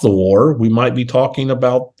lost the war, we might be talking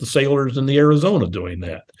about the sailors in the Arizona doing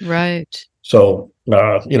that. Right. So,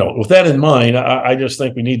 with that in mind, I just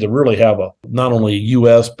think we need to really have not only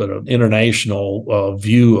U.S., but an international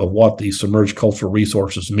view of what these submerged cultural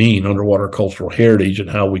resources mean, underwater cultural heritage, and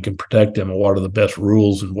how we can protect them, and what are the best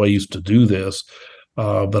rules and ways to do this.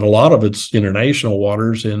 But a lot of it's international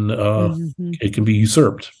waters, and it can be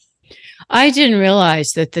usurped. I didn't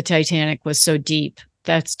realize that the Titanic was so deep.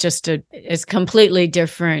 That's just it's completely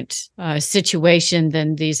different situation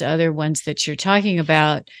than these other ones that you're talking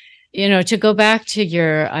about. To go back to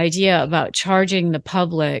your idea about charging the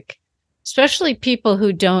public, especially people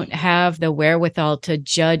who don't have the wherewithal to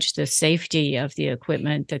judge the safety of the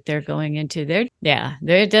equipment that they're going into,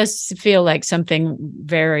 there does feel like something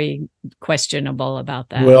very questionable about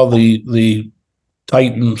that. Well, the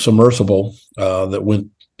Titan submersible that went,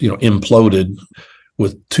 imploded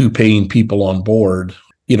with 2 paying people on board.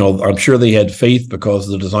 I'm sure they had faith because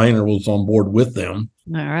the designer was on board with them.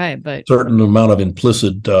 All right, but certain amount of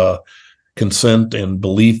implicit consent and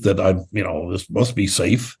belief that this must be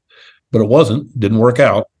safe, but it wasn't. Didn't work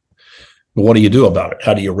out. But what do you do about it?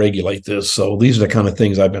 How do you regulate this? So these are the kind of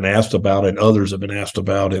things I've been asked about, and others have been asked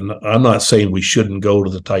about. And I'm not saying we shouldn't go to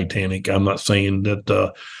the Titanic. I'm not saying that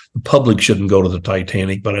the public shouldn't go to the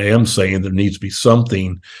Titanic, but I am saying there needs to be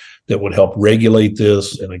something that would help regulate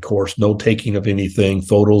this. And of course, no taking of anything,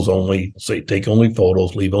 photos only, say take only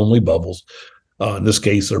photos, leave only bubbles. In this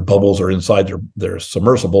case, their bubbles are inside their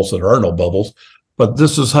submersibles, so there are no bubbles. But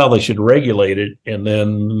this is how they should regulate it. And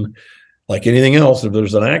then, like anything else, if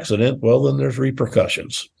there's an accident, well, then there's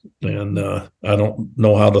repercussions. And I don't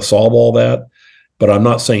know how to solve all that, but I'm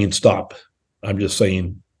not saying stop. I'm just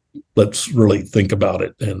saying let's really think about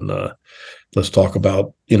it, and let's talk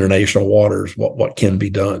about international waters, what can be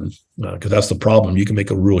done, because that's the problem. You can make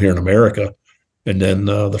a rule here in America, and then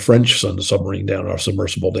the French send a submarine down or a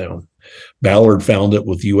submersible down. Ballard found it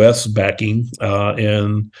with U.S. backing,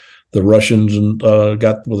 and the Russians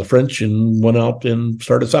got with the French and went out and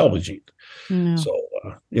started salvaging. No. So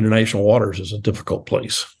international waters is a difficult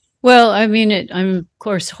place. Well, I mean, I'm of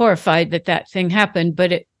course horrified that thing happened,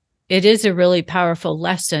 but it is a really powerful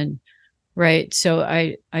lesson, right? So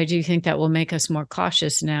I do think that will make us more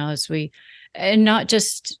cautious now and not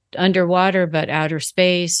just underwater, but outer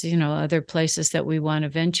space, other places that we want to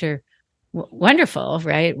venture. Wonderful,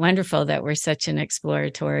 right? Wonderful that we're such an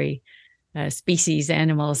exploratory species.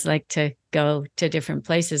 Animals like to go to different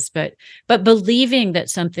places, but believing that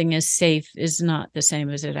something is safe is not the same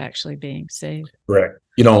as it actually being safe. Correct.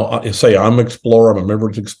 Say I'm an explorer. I'm a member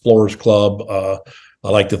of the Explorers Club. I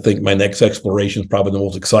like to think my next exploration is probably the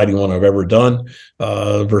most exciting one I've ever done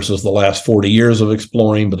versus the last 40 years of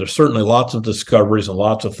exploring. But there's certainly lots of discoveries and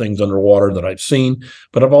lots of things underwater that I've seen.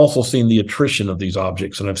 But I've also seen the attrition of these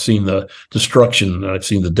objects, and I've seen the destruction, and I've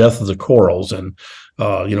seen the death of the corals. And,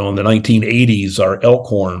 in the 1980s, our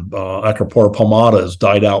elkhorn, Acropora palmatas,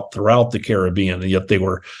 died out throughout the Caribbean, and yet they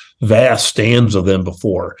were vast stands of them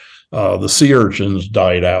before. The sea urchins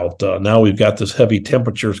died out. Now we've got this heavy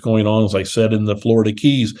temperatures going on, as I said, in the Florida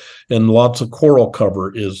Keys, and lots of coral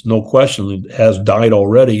cover is no question has died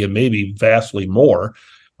already, and maybe vastly more.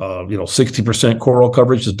 60% coral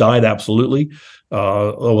coverage has died absolutely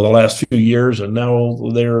over the last few years, and now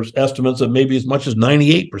there's estimates that maybe as much as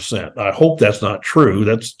 98%. I hope that's not true.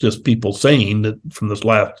 That's just people saying that from this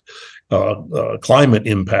last climate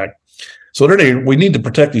impact. So we need to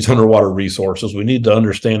protect these underwater resources. We need to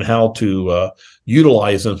understand how to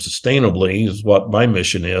utilize them sustainably is what my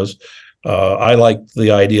mission is. I like the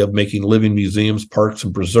idea of making living museums, parks,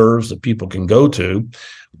 and preserves that people can go to.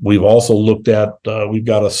 We've also looked at, we've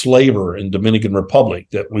got a slaver in Dominican Republic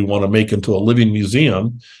that we want to make into a living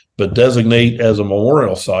museum, but designate as a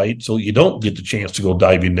memorial site so you don't get the chance to go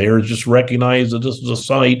diving there. Just recognize that this is a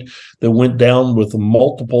site that went down with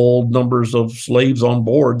multiple numbers of slaves on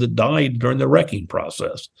board that died during the wrecking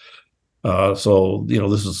process. So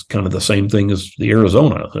this is kind of the same thing as the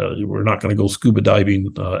Arizona. We're not going to go scuba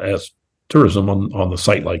diving as tourism on the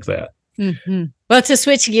site like that. Mm-hmm. Well, to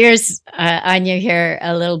switch gears on you here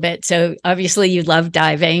a little bit. So obviously you love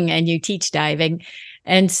diving and you teach diving.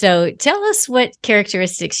 And so tell us what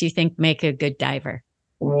characteristics you think make a good diver.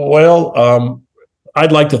 Well,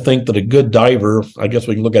 I'd like to think that a good diver, I guess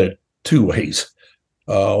we can look at it two ways.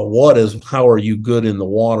 What is, how are you good in the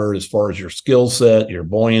water as far as your skill set, your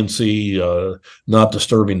buoyancy, not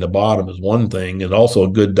disturbing the bottom is one thing. And also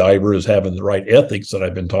a good diver is having the right ethics that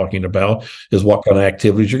I've been talking about, is what kind of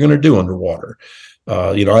activities you're going to do underwater.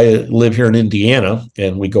 I live here in Indiana,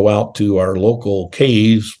 and we go out to our local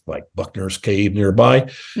caves, like Buckner's Cave nearby,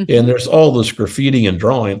 and there's all this graffiti and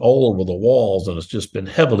drawing all over the walls, and it's just been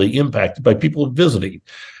heavily impacted by people visiting.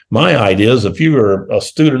 My idea is, if you were a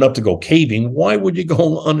student up to go caving, why would you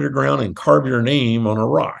go underground and carve your name on a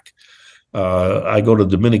rock? I go to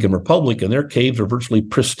the Dominican Republic, and their caves are virtually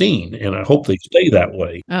pristine, and I hope they stay that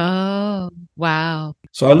way. Oh, wow.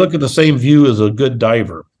 So I look at the same view as a good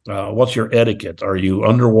diver. What's your etiquette? Are you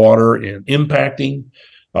underwater and impacting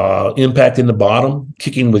the bottom,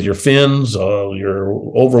 kicking with your fins? You're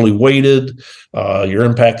overly weighted. You're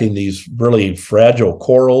impacting these really fragile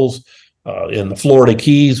corals. In the Florida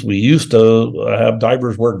Keys, we used to have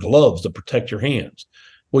divers wear gloves to protect your hands.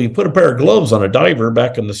 Well, you put a pair of gloves on a diver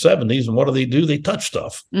back in the 70s, and what do? They touch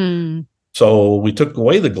stuff. So we took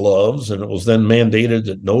away the gloves, and it was then mandated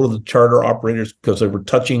that no to the charter operators, because they were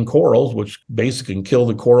touching corals, which basically can kill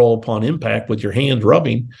the coral upon impact with your hands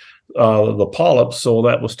rubbing the polyps. So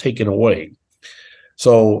that was taken away.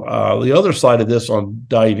 So the other side of this on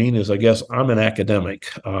diving is, I guess, I'm an academic.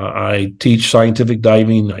 I teach scientific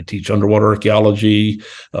diving. I teach underwater archaeology.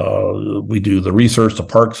 We do the research, the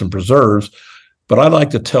parks and preserves. But I like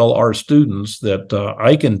to tell our students that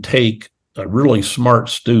I can take a really smart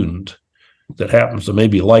student that happens to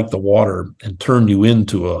maybe like the water and turn you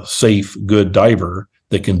into a safe, good diver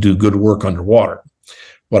that can do good work underwater.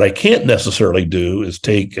 What I can't necessarily do is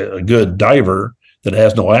take a good diver that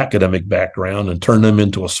has no academic background and turn them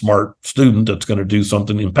into a smart student that's going to do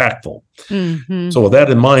something impactful. So with that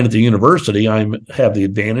in mind, at the university, I have the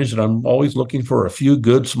advantage that I'm always looking for a few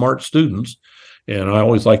good, smart students. And I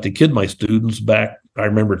always like to kid my students back. I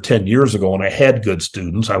remember 10 years ago when I had good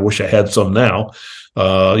students. I wish I had some now,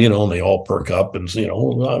 and they all perk up and,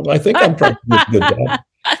 I think I'm trying to do a good job.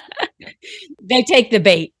 They take the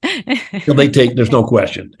bait. There's no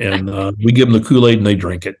question. And we give them the Kool-Aid and they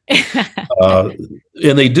drink it.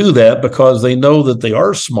 And they do that because they know that they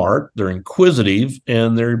are smart, they're inquisitive,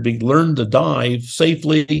 and they're learn to dive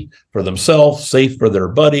safely for themselves, safe for their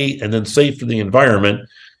buddy, and then safe for the environment.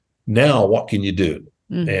 Now, what can you do?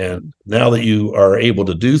 And now that you are able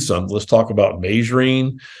to do something, let's talk about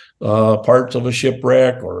measuring parts of a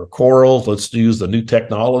shipwreck or corals. Let's use the new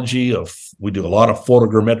technology we do a lot of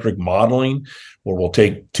photogrammetric modeling, where we'll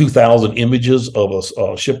take 2,000 images of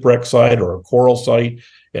a shipwreck site or a coral site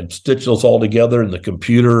and stitch those all together in the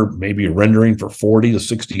computer, maybe rendering for 40 to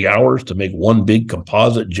 60 hours to make one big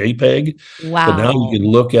composite JPEG. Wow. So now you can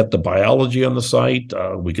look at the biology on the site.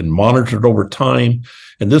 We can monitor it over time.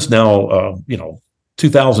 And this now,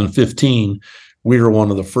 2015, we were one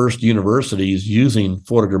of the first universities using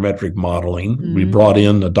photogrammetric modeling. We brought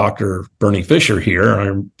in Dr. Bernie Fisher here.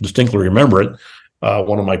 I distinctly remember it.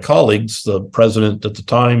 One of my colleagues, the president at the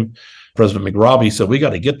time, President McRobbie, said, we got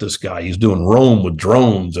to get this guy. He's doing Rome with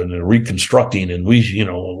drones and reconstructing. And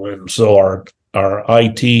and so our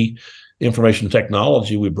IT information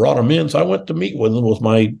technology, we brought him in. So I went to meet with him with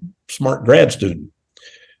my smart grad student.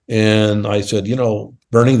 And I said,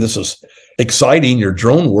 Bernie, this is exciting, your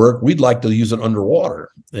drone work. We'd like to use it underwater.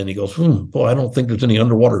 And he goes, boy, I don't think there's any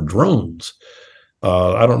underwater drones.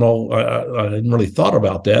 I don't know. I hadn't really thought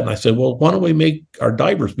about that. And I said, well, why don't we make our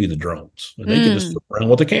divers be the drones? And they can just flip around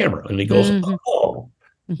with the camera. And he goes,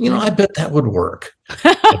 I bet that would work.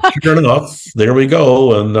 Sure enough, there we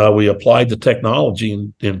go. And we applied the technology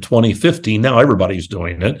in 2015. Now everybody's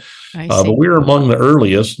doing it. But we were among the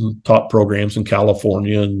earliest and taught programs in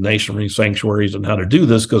California and national marine sanctuaries on how to do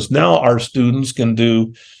this, because now our students can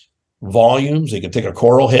do volumes. They can take a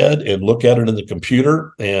coral head and look at it in the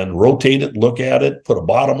computer and rotate it, look at it, put a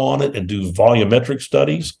bottom on it, and do volumetric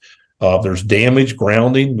studies. There's damage,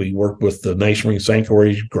 grounding. We work with the National Marine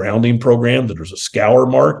Sanctuary grounding program. That there's a scour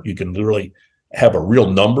mark. You can literally have a real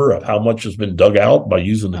number of how much has been dug out by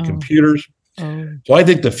using the computers. So I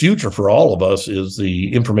think the future for all of us is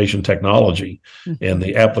the information technology and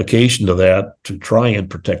the application to that to try and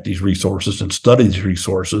protect these resources and study these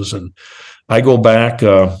resources. And I go back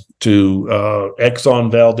to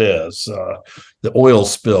Exxon Valdez, the oil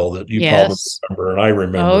spill that you probably remember, and I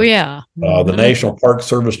remember. Oh, yeah. The National Park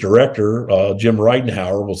Service director, Jim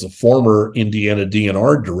Reidenhauer, was the former Indiana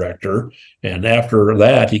DNR director. And after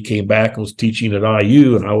that, he came back and was teaching at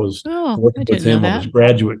IU, and I was working with him on his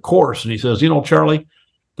graduate course. And he says, Charlie,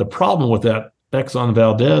 the problem with that Exxon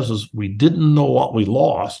Valdez is we didn't know what we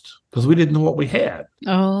lost because we didn't know what we had.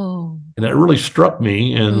 And that really struck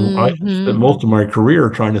me. And I spent most of my career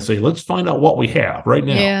trying to say, let's find out what we have right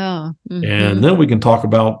now. And then we can talk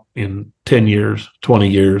about in 10 years, 20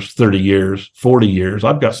 years, 30 years, 40 years.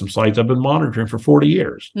 I've got some sites I've been monitoring for 40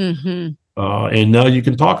 years. And now you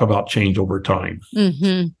can talk about change over time.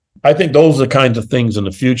 I think those are the kinds of things in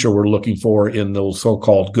the future we're looking for in those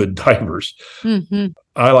so-called good divers. Mm-hmm.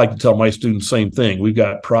 I like to tell my students the same thing. We've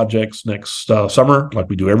got projects next summer, like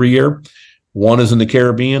we do every year. One is in the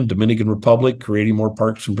Caribbean, Dominican Republic, creating more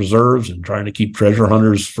parks and preserves and trying to keep treasure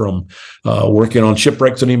hunters from working on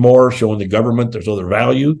shipwrecks anymore, showing the government there's other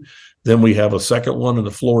value. Then we have a second one in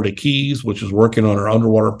the Florida Keys, which is working on our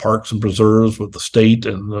underwater parks and preserves with the state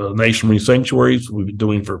and the National Marine Sanctuaries we've been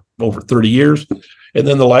doing for over 30 years. And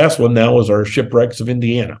then the last one now is our Shipwrecks of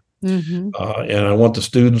Indiana. Mm-hmm. And I want the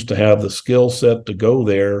students to have the skill set to go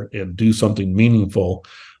there and do something meaningful.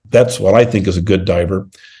 That's what I think is a good diver.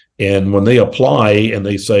 And when they apply and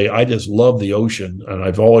they say, I just love the ocean, and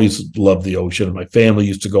I've always loved the ocean, and my family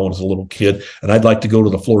used to go as a little kid, and I'd like to go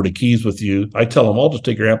to the Florida Keys with you, I tell them, I'll just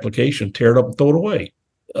take your application, tear it up, and throw it away.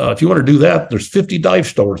 If you want to do that, there's 50 dive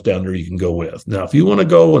stores down there you can go with. Now, if you want to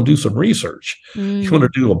go and do some research, if you want to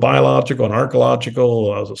do a biological, an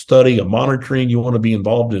archaeological, a study, a monitoring, you want to be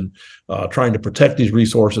involved in trying to protect these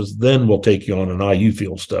resources, then we'll take you on an IU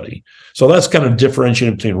field study. So that's kind of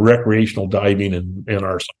differentiating between recreational diving and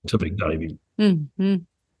our scientific diving. Mm-hmm.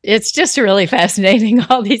 It's just really fascinating,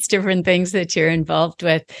 all these different things that you're involved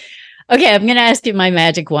with. Okay, I'm going to ask you my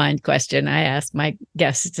magic wand question. I ask my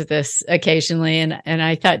guests this occasionally, and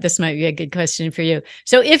I thought this might be a good question for you.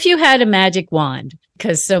 So if you had a magic wand,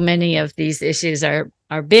 because so many of these issues are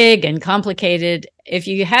big and complicated, if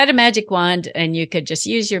you had a magic wand and you could just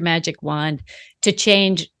use your magic wand to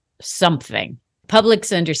change something,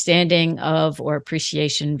 public's understanding of or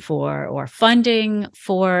appreciation for or funding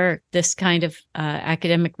for this kind of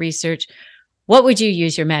academic research, what would you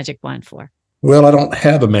use your magic wand for? Well, I don't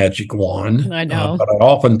have a magic wand. I know. But I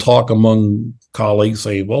often talk among colleagues,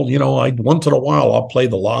 say, well, once in a while I'll play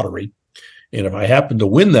the lottery. And if I happen to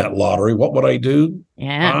win that lottery, what would I do?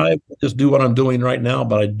 Yeah. I just do what I'm doing right now,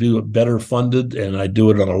 but I do it better funded and I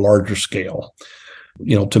do it on a larger scale.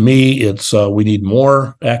 To me, it's we need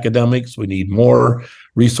more academics. We need more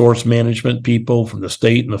resource management people from the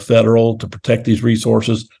state and the federal to protect these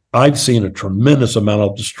resources. I've seen a tremendous amount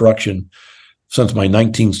of destruction since my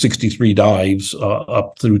 1963 dives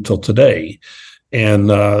up through till today. And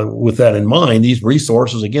with that in mind, these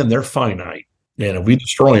resources, again, they're finite. And if we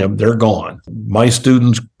destroy them, they're gone. My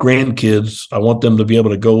students' grandkids, I want them to be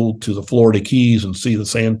able to go to the Florida Keys and see the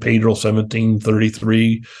San Pedro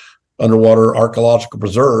 1733 underwater archaeological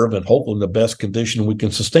preserve and hopefully in the best condition we can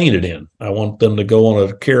sustain it in. I want them to go on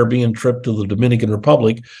a Caribbean trip to the Dominican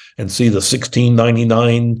Republic and see the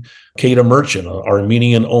 1699 Queda Merchant, an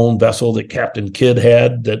Armenian-owned vessel that Captain Kidd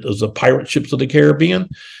had that was a pirate ships of the Caribbean.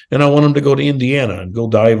 And I want them to go to Indiana and go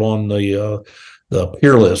dive on the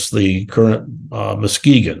Peerless, the current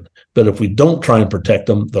Muskegon. But if we don't try and protect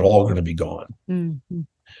them, they're all going to be gone. Mm-hmm.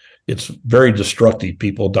 It's very destructive,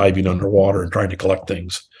 people diving underwater and trying to collect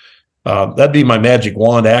things. That'd be my magic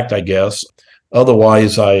wand act, I guess.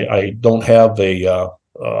 Otherwise, I don't have a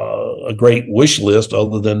great wish list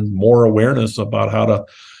other than more awareness about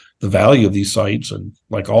the value of these sites. And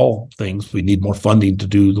like all things, we need more funding to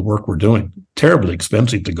do the work we're doing. Terribly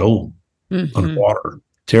expensive to go underwater.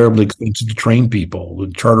 Terribly expensive to train people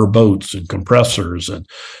with charter boats and compressors and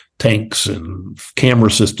tanks and camera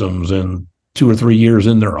systems, and 2 or 3 years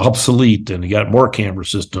in, they're obsolete, and you got more camera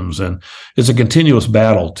systems, and it's a continuous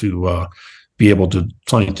battle to be able to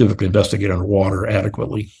scientifically investigate underwater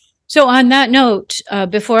adequately. So on that note,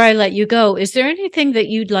 before I let you go, is there anything that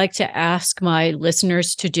you'd like to ask my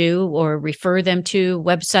listeners to do or refer them to,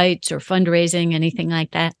 websites or fundraising, anything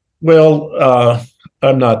like that? Well,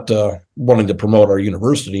 I'm not wanting to promote our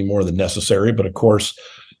university more than necessary, but of course,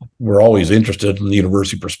 we're always interested in the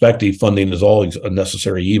university perspective. Funding is always a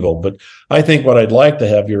necessary evil. But I think what I'd like to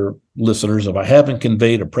have your listeners, if I haven't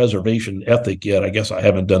conveyed a preservation ethic yet, I guess I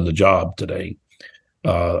haven't done the job today.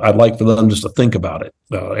 I'd like for them just to think about it.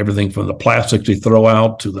 Everything from the plastics they throw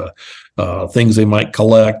out to the things they might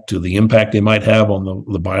collect to the impact they might have on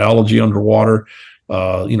the biology underwater.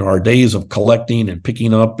 Our days of collecting and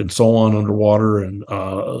picking up and so on underwater. And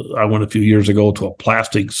I went a few years ago to a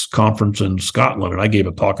plastics conference in Scotland, and I gave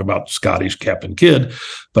a talk about Scottish Captain Kidd,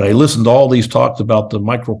 but I listened to all these talks about the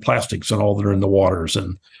microplastics and all that are in the waters.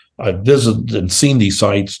 And I've visited and seen these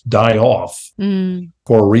sites die off,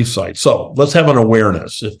 coral reef sites. So let's have an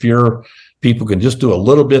awareness. If your people can just do a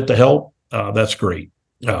little bit to help, that's great.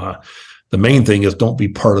 The main thing is don't be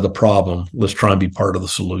part of the problem. Let's try and be part of the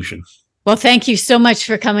solution. Well, thank you so much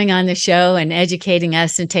for coming on the show and educating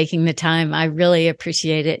us and taking the time. I really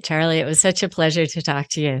appreciate it, Charlie. It was such a pleasure to talk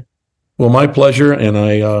to you. Well, my pleasure. And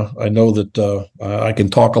I know that I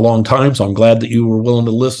can talk a long time, so I'm glad that you were willing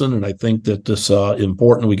to listen. And I think that this is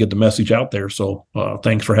important we get the message out there. So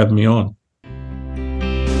thanks for having me on.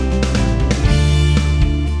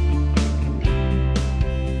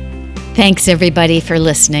 Thanks, everybody, for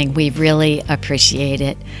listening. We really appreciate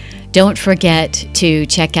it. Don't forget to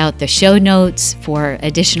check out the show notes for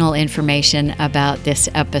additional information about this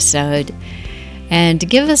episode. And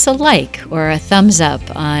give us a like or a thumbs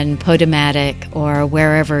up on Podomatic or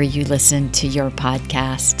wherever you listen to your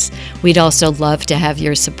podcasts. We'd also love to have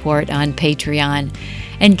your support on Patreon.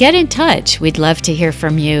 And get in touch. We'd love to hear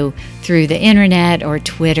from you through the internet or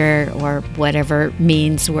Twitter or whatever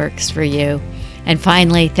means works for you. And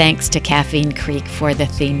finally, thanks to Caffeine Creek for the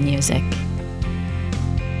theme music.